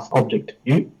a nice object to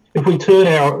view. If we turn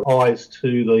our eyes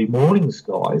to the morning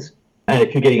skies, and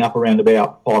if you're getting up around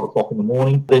about 5 o'clock in the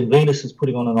morning, then Venus is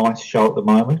putting on a nice show at the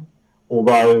moment.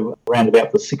 Although around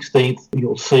about the 16th,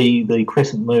 you'll see the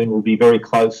crescent moon will be very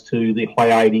close to the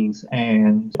Hyades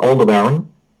and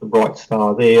Aldebaran, the bright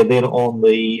star there. Then on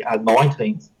the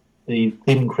 19th, the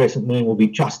thin crescent moon will be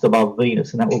just above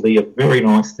Venus, and that will be a very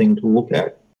nice thing to look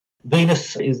at.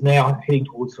 Venus is now heading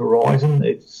towards the horizon.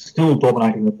 It's still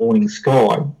dominating the morning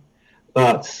sky,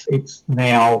 but it's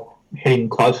now heading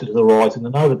closer to the horizon,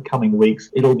 and over the coming weeks,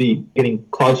 it'll be getting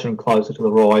closer and closer to the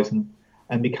horizon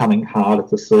and becoming harder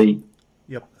to see.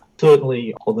 Yep.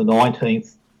 Certainly on the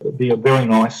 19th, it'll be a very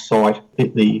nice sight,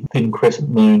 the thin crescent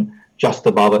moon just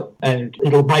above it, and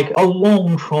it'll make a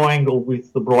long triangle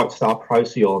with the bright star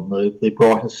Procyon, the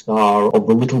brightest star of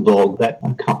the little dog that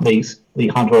accompanies the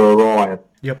hunter Orion.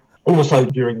 Yep. Also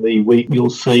during the week, you'll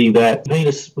see that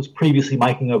Venus was previously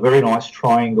making a very nice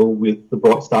triangle with the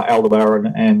bright star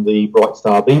Aldebaran and the bright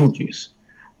star Betelgeuse.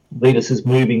 Venus is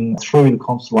moving through the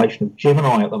constellation of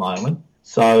Gemini at the moment,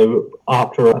 so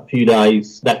after a few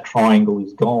days, that triangle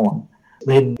is gone.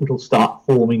 Then it'll start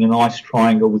forming a nice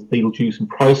triangle with Betelgeuse and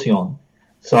Procyon.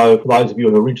 So for those of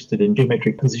you who are interested in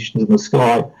geometric positions in the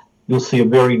sky, you'll see a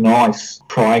very nice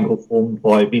triangle formed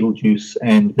by Betelgeuse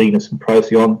and Venus and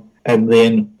Procyon. And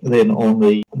then on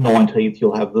the 19th,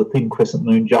 you'll have the thin crescent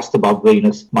moon just above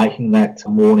Venus, making that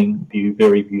morning view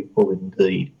very beautiful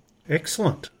indeed.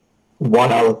 Excellent.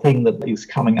 One other thing that is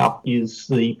coming up is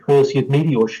the Perseid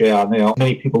meteor shower. Now,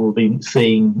 many people have been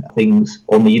seeing things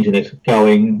on the internet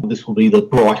going, this will be the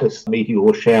brightest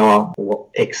meteor shower for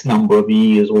X number of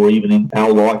years or even in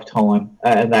our lifetime,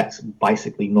 and that's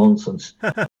basically nonsense.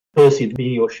 Perseid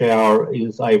meteor shower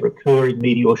is a recurring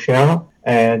meteor shower,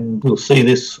 and we'll see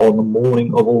this on the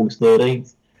morning of August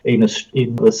 13th. In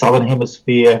the southern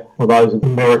hemisphere, for those in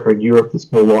America and Europe,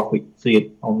 it's more likely to see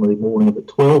it on the morning of the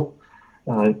 12th.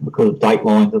 Because of date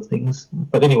lines of things.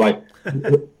 But anyway,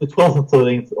 the 12th and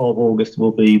 13th of August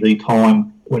will be the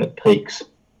time when it peaks.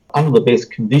 Under the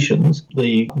best conditions,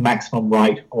 the maximum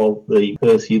rate of the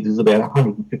Perseids is about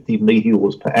 150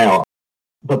 meteors per hour.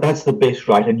 But that's the best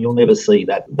rate, and you'll never see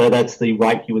that. That's the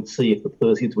rate you would see if the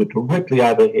Perseids were directly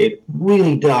overhead,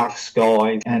 really dark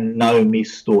skies, and no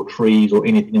mist or trees or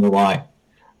anything in the way.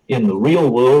 In the real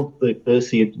world, the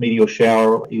Perseid meteor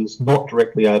shower is not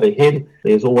directly overhead.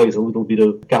 There's always a little bit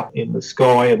of gap in the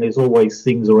sky, and there's always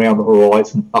things around the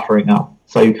horizon fluttering up,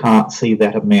 so you can't see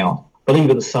that amount. But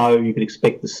even so, you could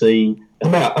expect to see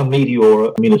about a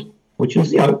meteor a minute, which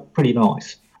is, pretty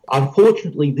nice.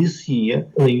 Unfortunately, this year,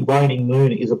 the waning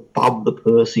moon is above the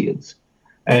Perseids,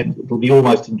 and it'll be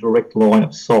almost in direct line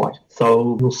of sight.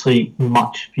 So we'll see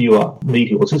much fewer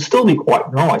meteors. It'll still be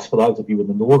quite nice for those of you in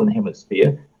the northern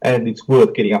hemisphere, and it's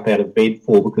worth getting up out of bed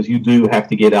for, because you do have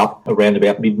to get up around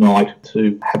about midnight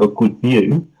to have a good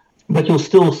view. But you'll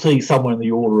still see somewhere in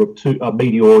the order of a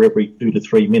meteor every 2 to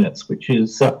 3 minutes, which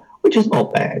is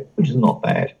not bad.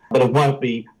 But it won't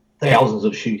be thousands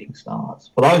of shooting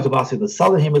stars. For those of us in the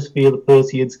southern hemisphere, the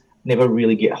Perseids never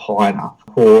really get high enough.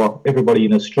 For everybody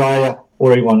in Australia,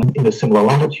 or anyone in a similar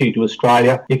latitude to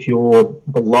Australia, if you're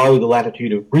below the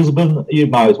latitude of Brisbane, you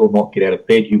may as well not get out of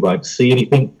bed. You won't see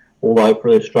anything. Although for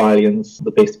Australians,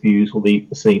 the best views will be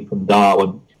seen from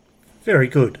Darwin. Very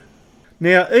good.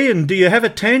 Now, Ian, do you have a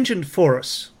tangent for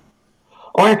us?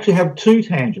 I actually have 2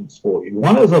 tangents for you.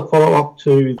 One is a follow-up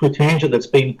to a tangent that's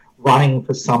been running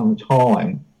for some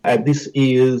time. And this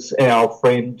is our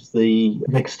friend, the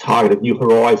next target of New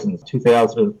Horizons,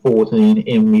 2014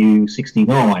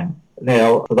 MU-69.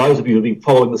 Now, for those of you who have been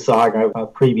following the saga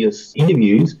of previous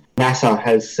interviews, NASA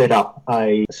has set up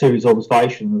a series of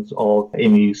observations of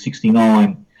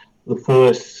MU-69. The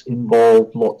first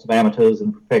involved lots of amateurs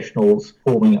and professionals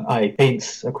forming a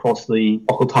fence across the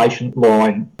occultation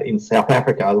line in South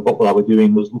Africa. What they were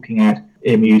doing was looking at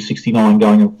MU-69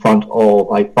 going in front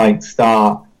of a faint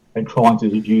star and trying to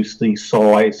deduce the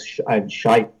size and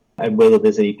shape and whether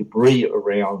there's any debris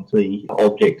around the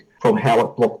object from how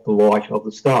it blocked the light of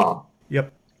the star.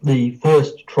 Yep. The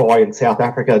first try in South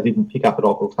Africa didn't pick up at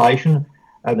occultation,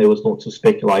 and there was lots of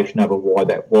speculation over why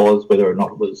that was, whether or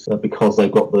not it was because they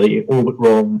got the orbit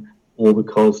wrong or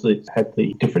because it had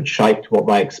the different shape to what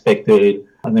they expected,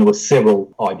 and there were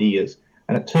several ideas.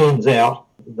 And it turns out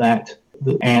that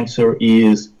the answer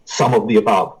is some of the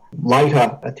above.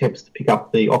 Later attempts to pick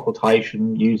up the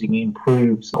occultation using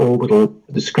improved orbital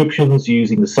descriptions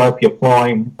using the SOFIA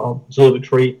Flying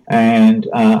Observatory, and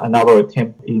another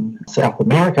attempt in South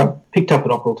America picked up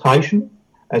an occultation,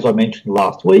 as I mentioned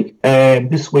last week, and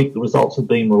this week the results have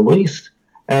been released,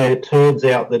 and it turns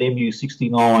out that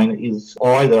MU-69 is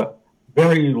either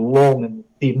very long and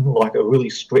thin, like a really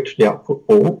stretched out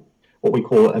football, what we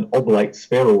call an oblate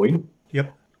spheroid.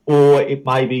 Yep. Or it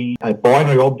may be a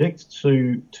binary object,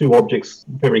 two objects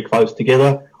very close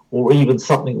together, or even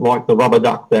something like the rubber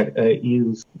duck that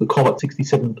is the Comet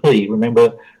 67P.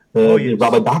 Remember the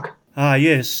rubber duck? Ah,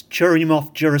 yes,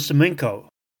 Churyumov-Gerasimenko.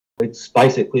 It's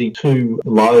basically 2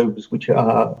 lobes which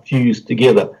are fused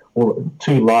together, or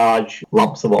 2 large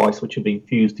lumps of ice which have been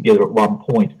fused together at one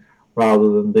point, rather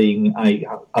than being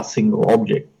a single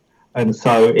object. And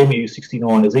so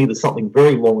MU-69 is either something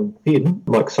very long and thin,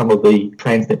 like some of the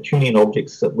trans-Neptunian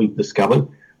objects that we've discovered,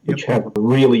 which have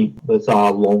really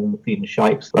bizarre long, thin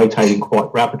shapes, rotating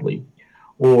quite rapidly,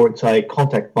 or it's a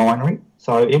contact binary.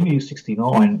 So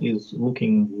MU-69 is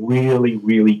looking really,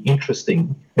 really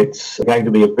interesting. It's going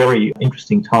to be a very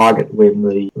interesting target when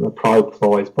the probe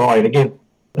flies by. And again,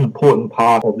 an important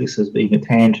part of this as being a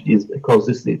tangent is because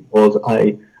this was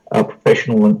a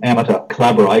professional and amateur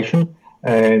collaboration.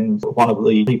 And one of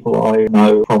the people I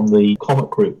know from the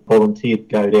Comet group volunteered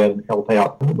to go down and help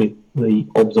out with the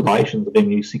observations of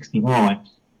MU-69.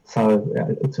 So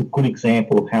it's a good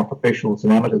example of how professionals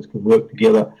and amateurs can work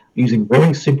together using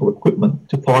very simple equipment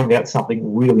to find out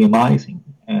something really amazing.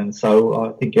 And so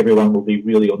I think everyone will be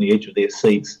really on the edge of their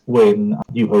seats when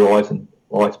New Horizon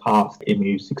flies past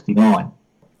MU-69.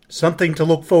 Something to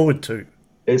look forward to.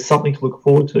 There's something to look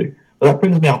forward to. But that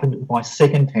brings me up into my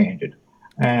second tangent.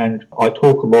 And I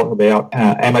talk a lot about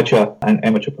amateur and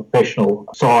amateur professional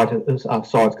science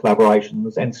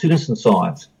collaborations and citizen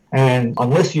science. And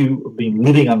unless you've been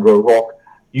living under a rock,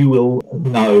 you will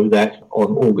know that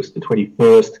on August the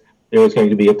 21st, there is going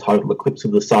to be a total eclipse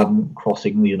of the sun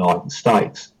crossing the United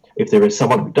States. If there is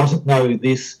someone who doesn't know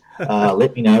this,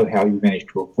 let me know how you managed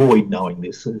to avoid knowing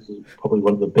this. This is probably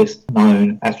one of the best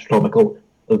known astronomical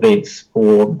events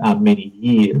for many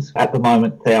years. At the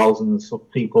moment, thousands of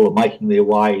people are making their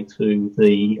way to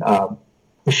the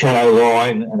shadow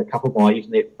line, and a couple of my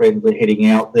internet friends are heading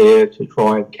out there to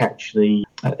try and catch the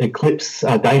eclipse.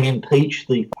 Damien Peach,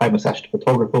 the famous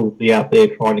astrophotographer, will be out there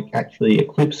trying to catch the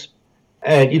eclipse.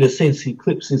 And in a sense, the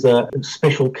eclipse is a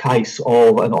special case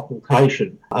of an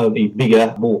occultation, only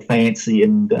bigger, more fancy,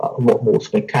 and a lot more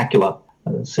spectacular.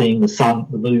 Seeing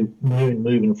the moon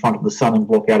move in front of the sun and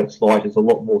block out its light is a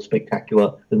lot more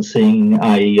spectacular than seeing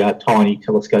a tiny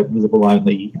telescope visible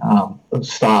only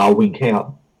star wink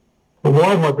out. But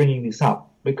why am I bringing this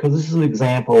up? Because this is an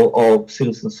example of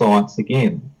citizen science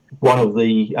again. One of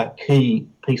the key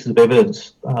pieces of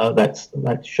evidence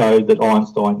that showed that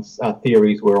Einstein's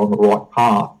theories were on the right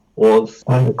path was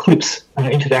an eclipse,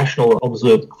 an international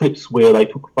observed eclipse where they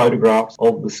took photographs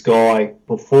of the sky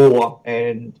before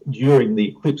and during the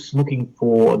eclipse, looking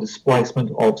for a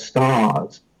displacement of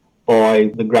stars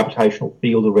by the gravitational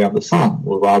field around the sun,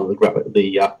 or rather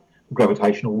the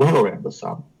gravitational well around the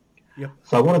sun. Yep.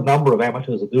 So what a number of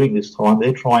amateurs are doing this time,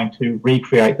 they're trying to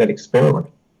recreate that experiment.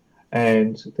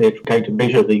 And they're going to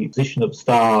measure the position of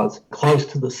stars close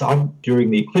to the sun during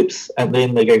the eclipse, and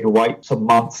then they're going to wait some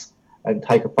months and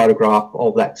take a photograph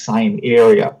of that same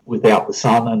area without the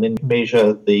sun, and then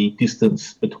measure the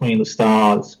distance between the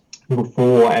stars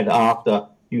before and after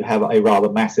you have a rather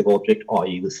massive object,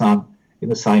 i.e. the sun, in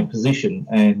the same position,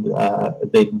 and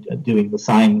then doing the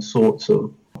same sorts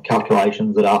of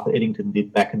calculations that Arthur Eddington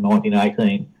did back in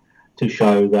 1918 to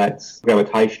show that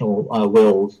gravitational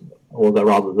wells, or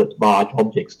rather that large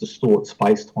objects distort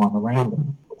space-time around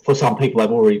them. For some people,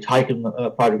 they've already taken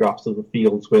photographs of the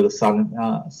fields where the sun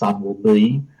will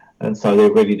be, and so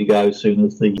they're ready to go as soon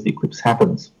as the eclipse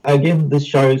happens. Again, this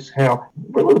shows how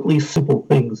relatively simple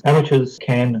things amateurs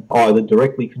can either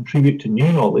directly contribute to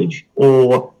new knowledge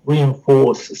or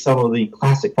reinforce some of the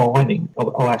classic findings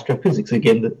of astrophysics.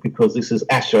 Again, because this is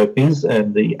Astrophiz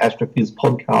and the Astrophiz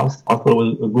podcast, I thought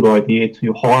it was a good idea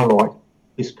to highlight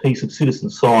this piece of citizen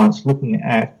science looking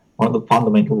at one of the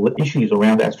fundamental issues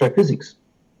around astrophysics.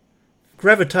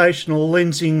 Gravitational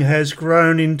lensing has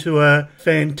grown into a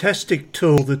fantastic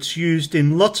tool that's used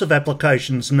in lots of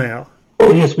applications now.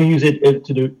 Well, yes, we use it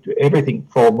to do everything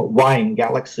from weighing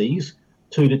galaxies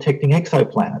to detecting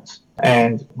exoplanets.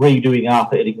 And redoing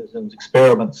Arthur Eddington's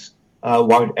experiments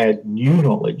won't add new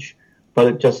knowledge, but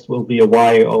it just will be a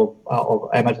way of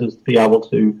amateurs to be able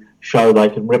to show they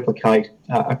can replicate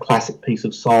a classic piece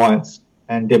of science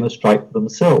and demonstrate for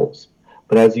themselves.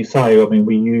 But as you say, I mean,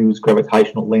 we use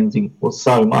gravitational lensing for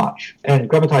so much. And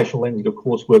gravitational lensing, of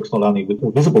course, works not only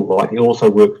with visible light, it also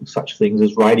works with such things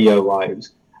as radio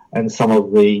waves and some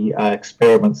of the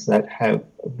experiments that have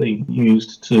been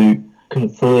used to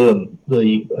confirm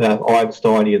the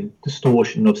Einsteinian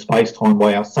distortion of space-time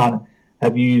by our sun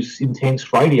have used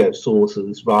intense radio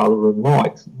sources rather than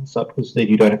light. So because then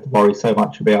you don't have to worry so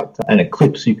much about an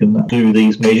eclipse. You can do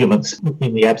these measurements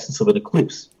in the absence of an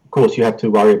eclipse. Of course, you have to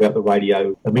worry about the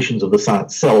radio emissions of the sun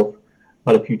itself,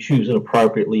 but if you choose an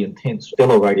appropriately intense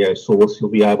stellar radio source, you'll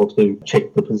be able to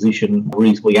check the position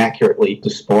reasonably accurately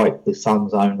despite the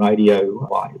sun's own radio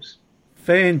waves.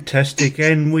 Fantastic,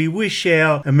 and we wish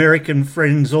our American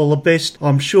friends all the best.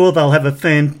 I'm sure they'll have a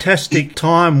fantastic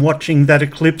time watching that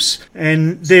eclipse,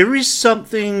 and there is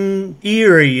something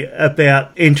eerie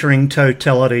about entering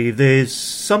totality. There's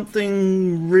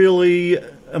something really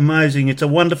amazing. It's a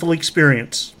wonderful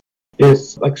experience.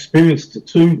 Yes, I experienced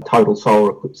 2 total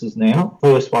solar eclipses now.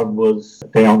 First one was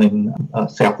down in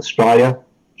South Australia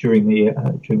during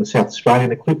the South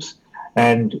Australian eclipse,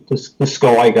 and the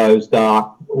sky goes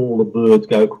dark, all the birds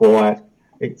go quiet.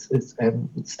 And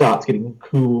it starts getting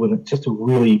cool, and it is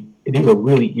a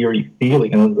really eerie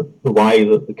feeling. And the way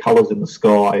that the colours in the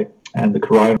sky and the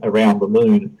corona around the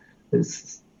moon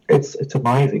it's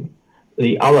amazing.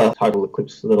 The other total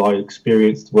eclipse that I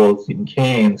experienced was in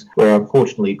Cairns, where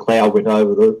unfortunately a cloud went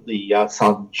over the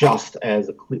sun just as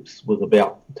the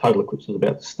total eclipse was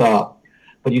about to start.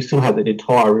 But you still have that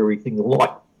entire eerie thing, the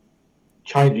light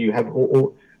change. You had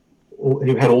all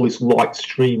this light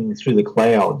streaming through the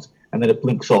clouds, and then it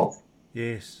blinks off,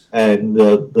 Yes. And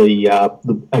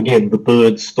again, the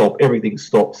birds stop, everything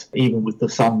stops. Even with the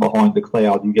sun behind the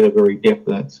cloud, you get a very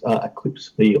definite eclipse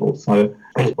feel. So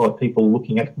it's like people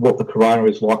looking at what the corona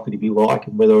is likely to be like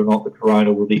and whether or not the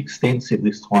corona will be extensive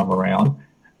this time around.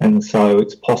 And so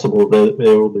it's possible that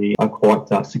there will be a quite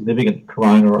significant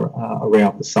corona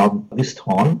around the sun this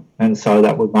time. And so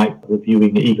that would make the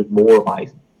viewing even more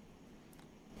amazing.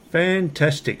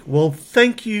 Fantastic. Well,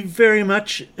 thank you very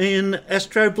much, Ian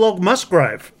Astroblog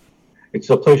Musgrave. It's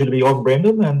a pleasure to be on,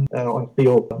 Brendan, and I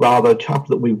feel rather chuffed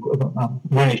that we've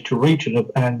managed to reach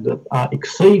and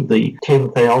exceed the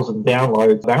 10,000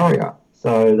 downloads barrier.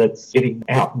 So that's getting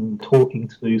out and talking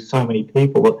to so many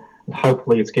people, and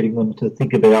hopefully it's getting them to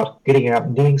think about getting out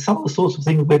and doing some of the sorts of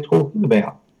things we're talking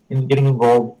about, and getting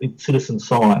involved in citizen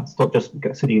science, not just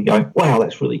sitting and going, wow,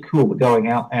 that's really cool, but going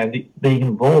out and being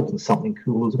involved in something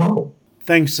cool as well.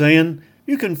 Thanks, Ian.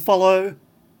 You can follow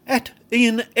at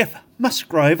Ian F.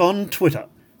 Musgrave on Twitter.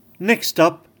 Next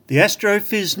up, the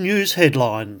Astrophiz News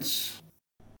headlines.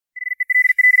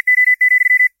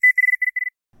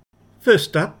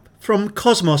 First up, from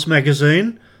Cosmos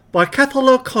magazine by Cathal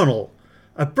O'Connell,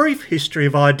 a brief history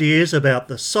of ideas about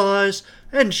the size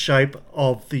and shape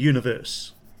of the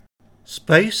universe.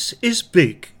 Space is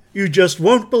big. You just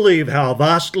won't believe how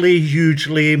vastly,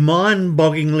 hugely,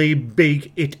 mind-bogglingly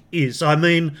big it is. I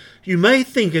mean, you may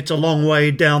think it's a long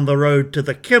way down the road to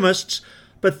the chemists,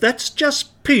 but that's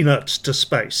just peanuts to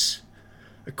space.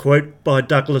 A quote by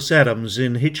Douglas Adams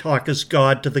in Hitchhiker's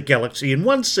Guide to the Galaxy. In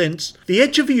one sense, the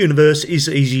edge of a universe is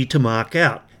easy to mark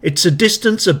out. It's a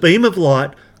distance a beam of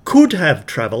light could have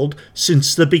travelled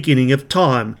since the beginning of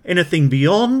time. Anything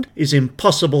beyond is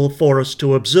impossible for us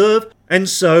to observe, and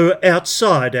so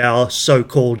outside our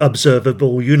so-called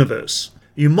observable universe.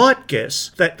 You might guess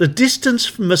that the distance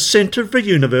from the centre of a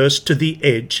universe to the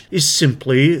edge is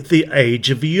simply the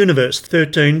age of the universe,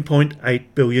 13.8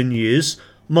 billion years,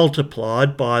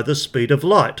 multiplied by the speed of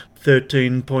light,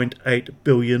 13.8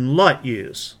 billion light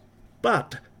years.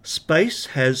 But space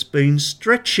has been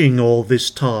stretching all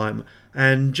this time,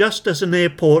 and just as an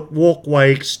airport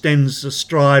walkway extends the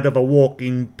stride of a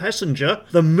walking passenger,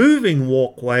 the moving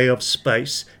walkway of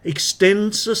space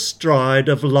extends the stride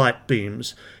of light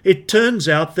beams. It turns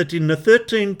out that in the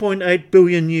 13.8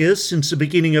 billion years since the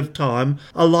beginning of time,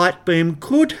 a light beam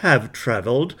could have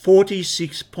travelled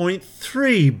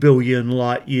 46.3 billion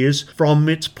light years from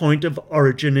its point of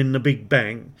origin in the Big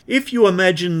Bang. If you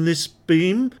imagine this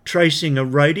beam tracing a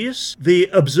radius, the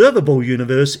observable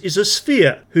universe is a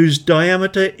sphere whose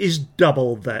diameter is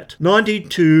double that,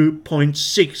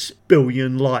 92.6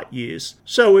 billion light years.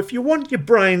 So if you want your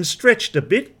brain stretched a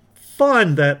bit,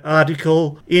 find that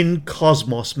article in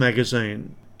Cosmos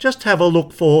magazine. Just have a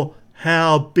look for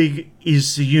How Big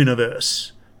is the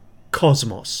Universe?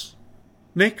 Cosmos.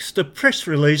 Next, a press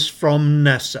release from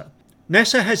NASA.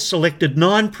 NASA has selected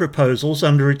 9 proposals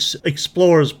under its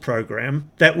Explorers program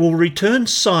that will return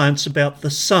science about the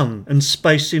Sun and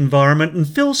space environment and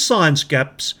fill science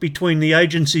gaps between the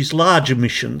agency's larger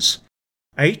missions.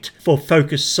 8 for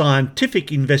focused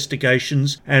scientific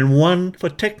investigations and 1 for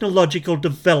technological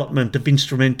development of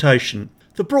instrumentation.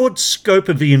 The broad scope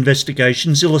of the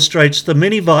investigations illustrates the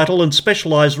many vital and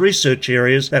specialised research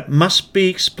areas that must be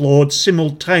explored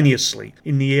simultaneously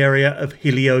in the area of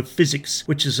heliophysics,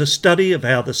 which is a study of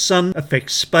how the Sun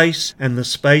affects space and the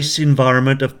space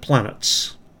environment of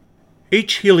planets.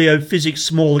 Each heliophysics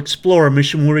small explorer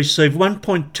mission will receive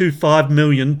 $1.25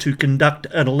 million to conduct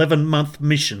an 11-month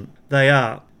mission. They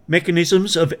are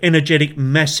mechanisms of energetic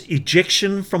mass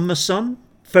ejection from the Sun,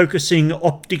 focusing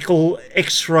optical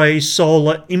X-ray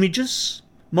solar images,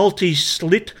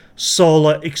 multi-slit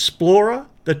solar explorer,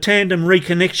 the tandem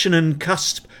reconnection and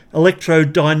cusp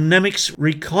electrodynamics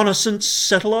reconnaissance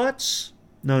satellites,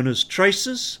 known as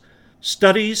TRACERS,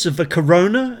 studies of the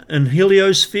corona and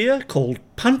heliosphere called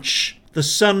PUNCH, the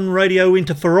Sun Radio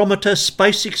Interferometer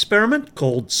space experiment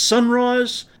called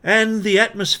SUNRISE, and the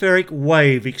atmospheric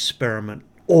wave experiment,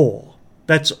 OR.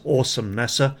 That's awesome,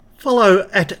 NASA. Follow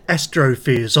at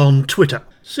Astrophiz on Twitter.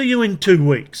 See you in 2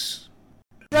 weeks.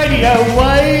 Radio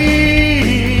Wave!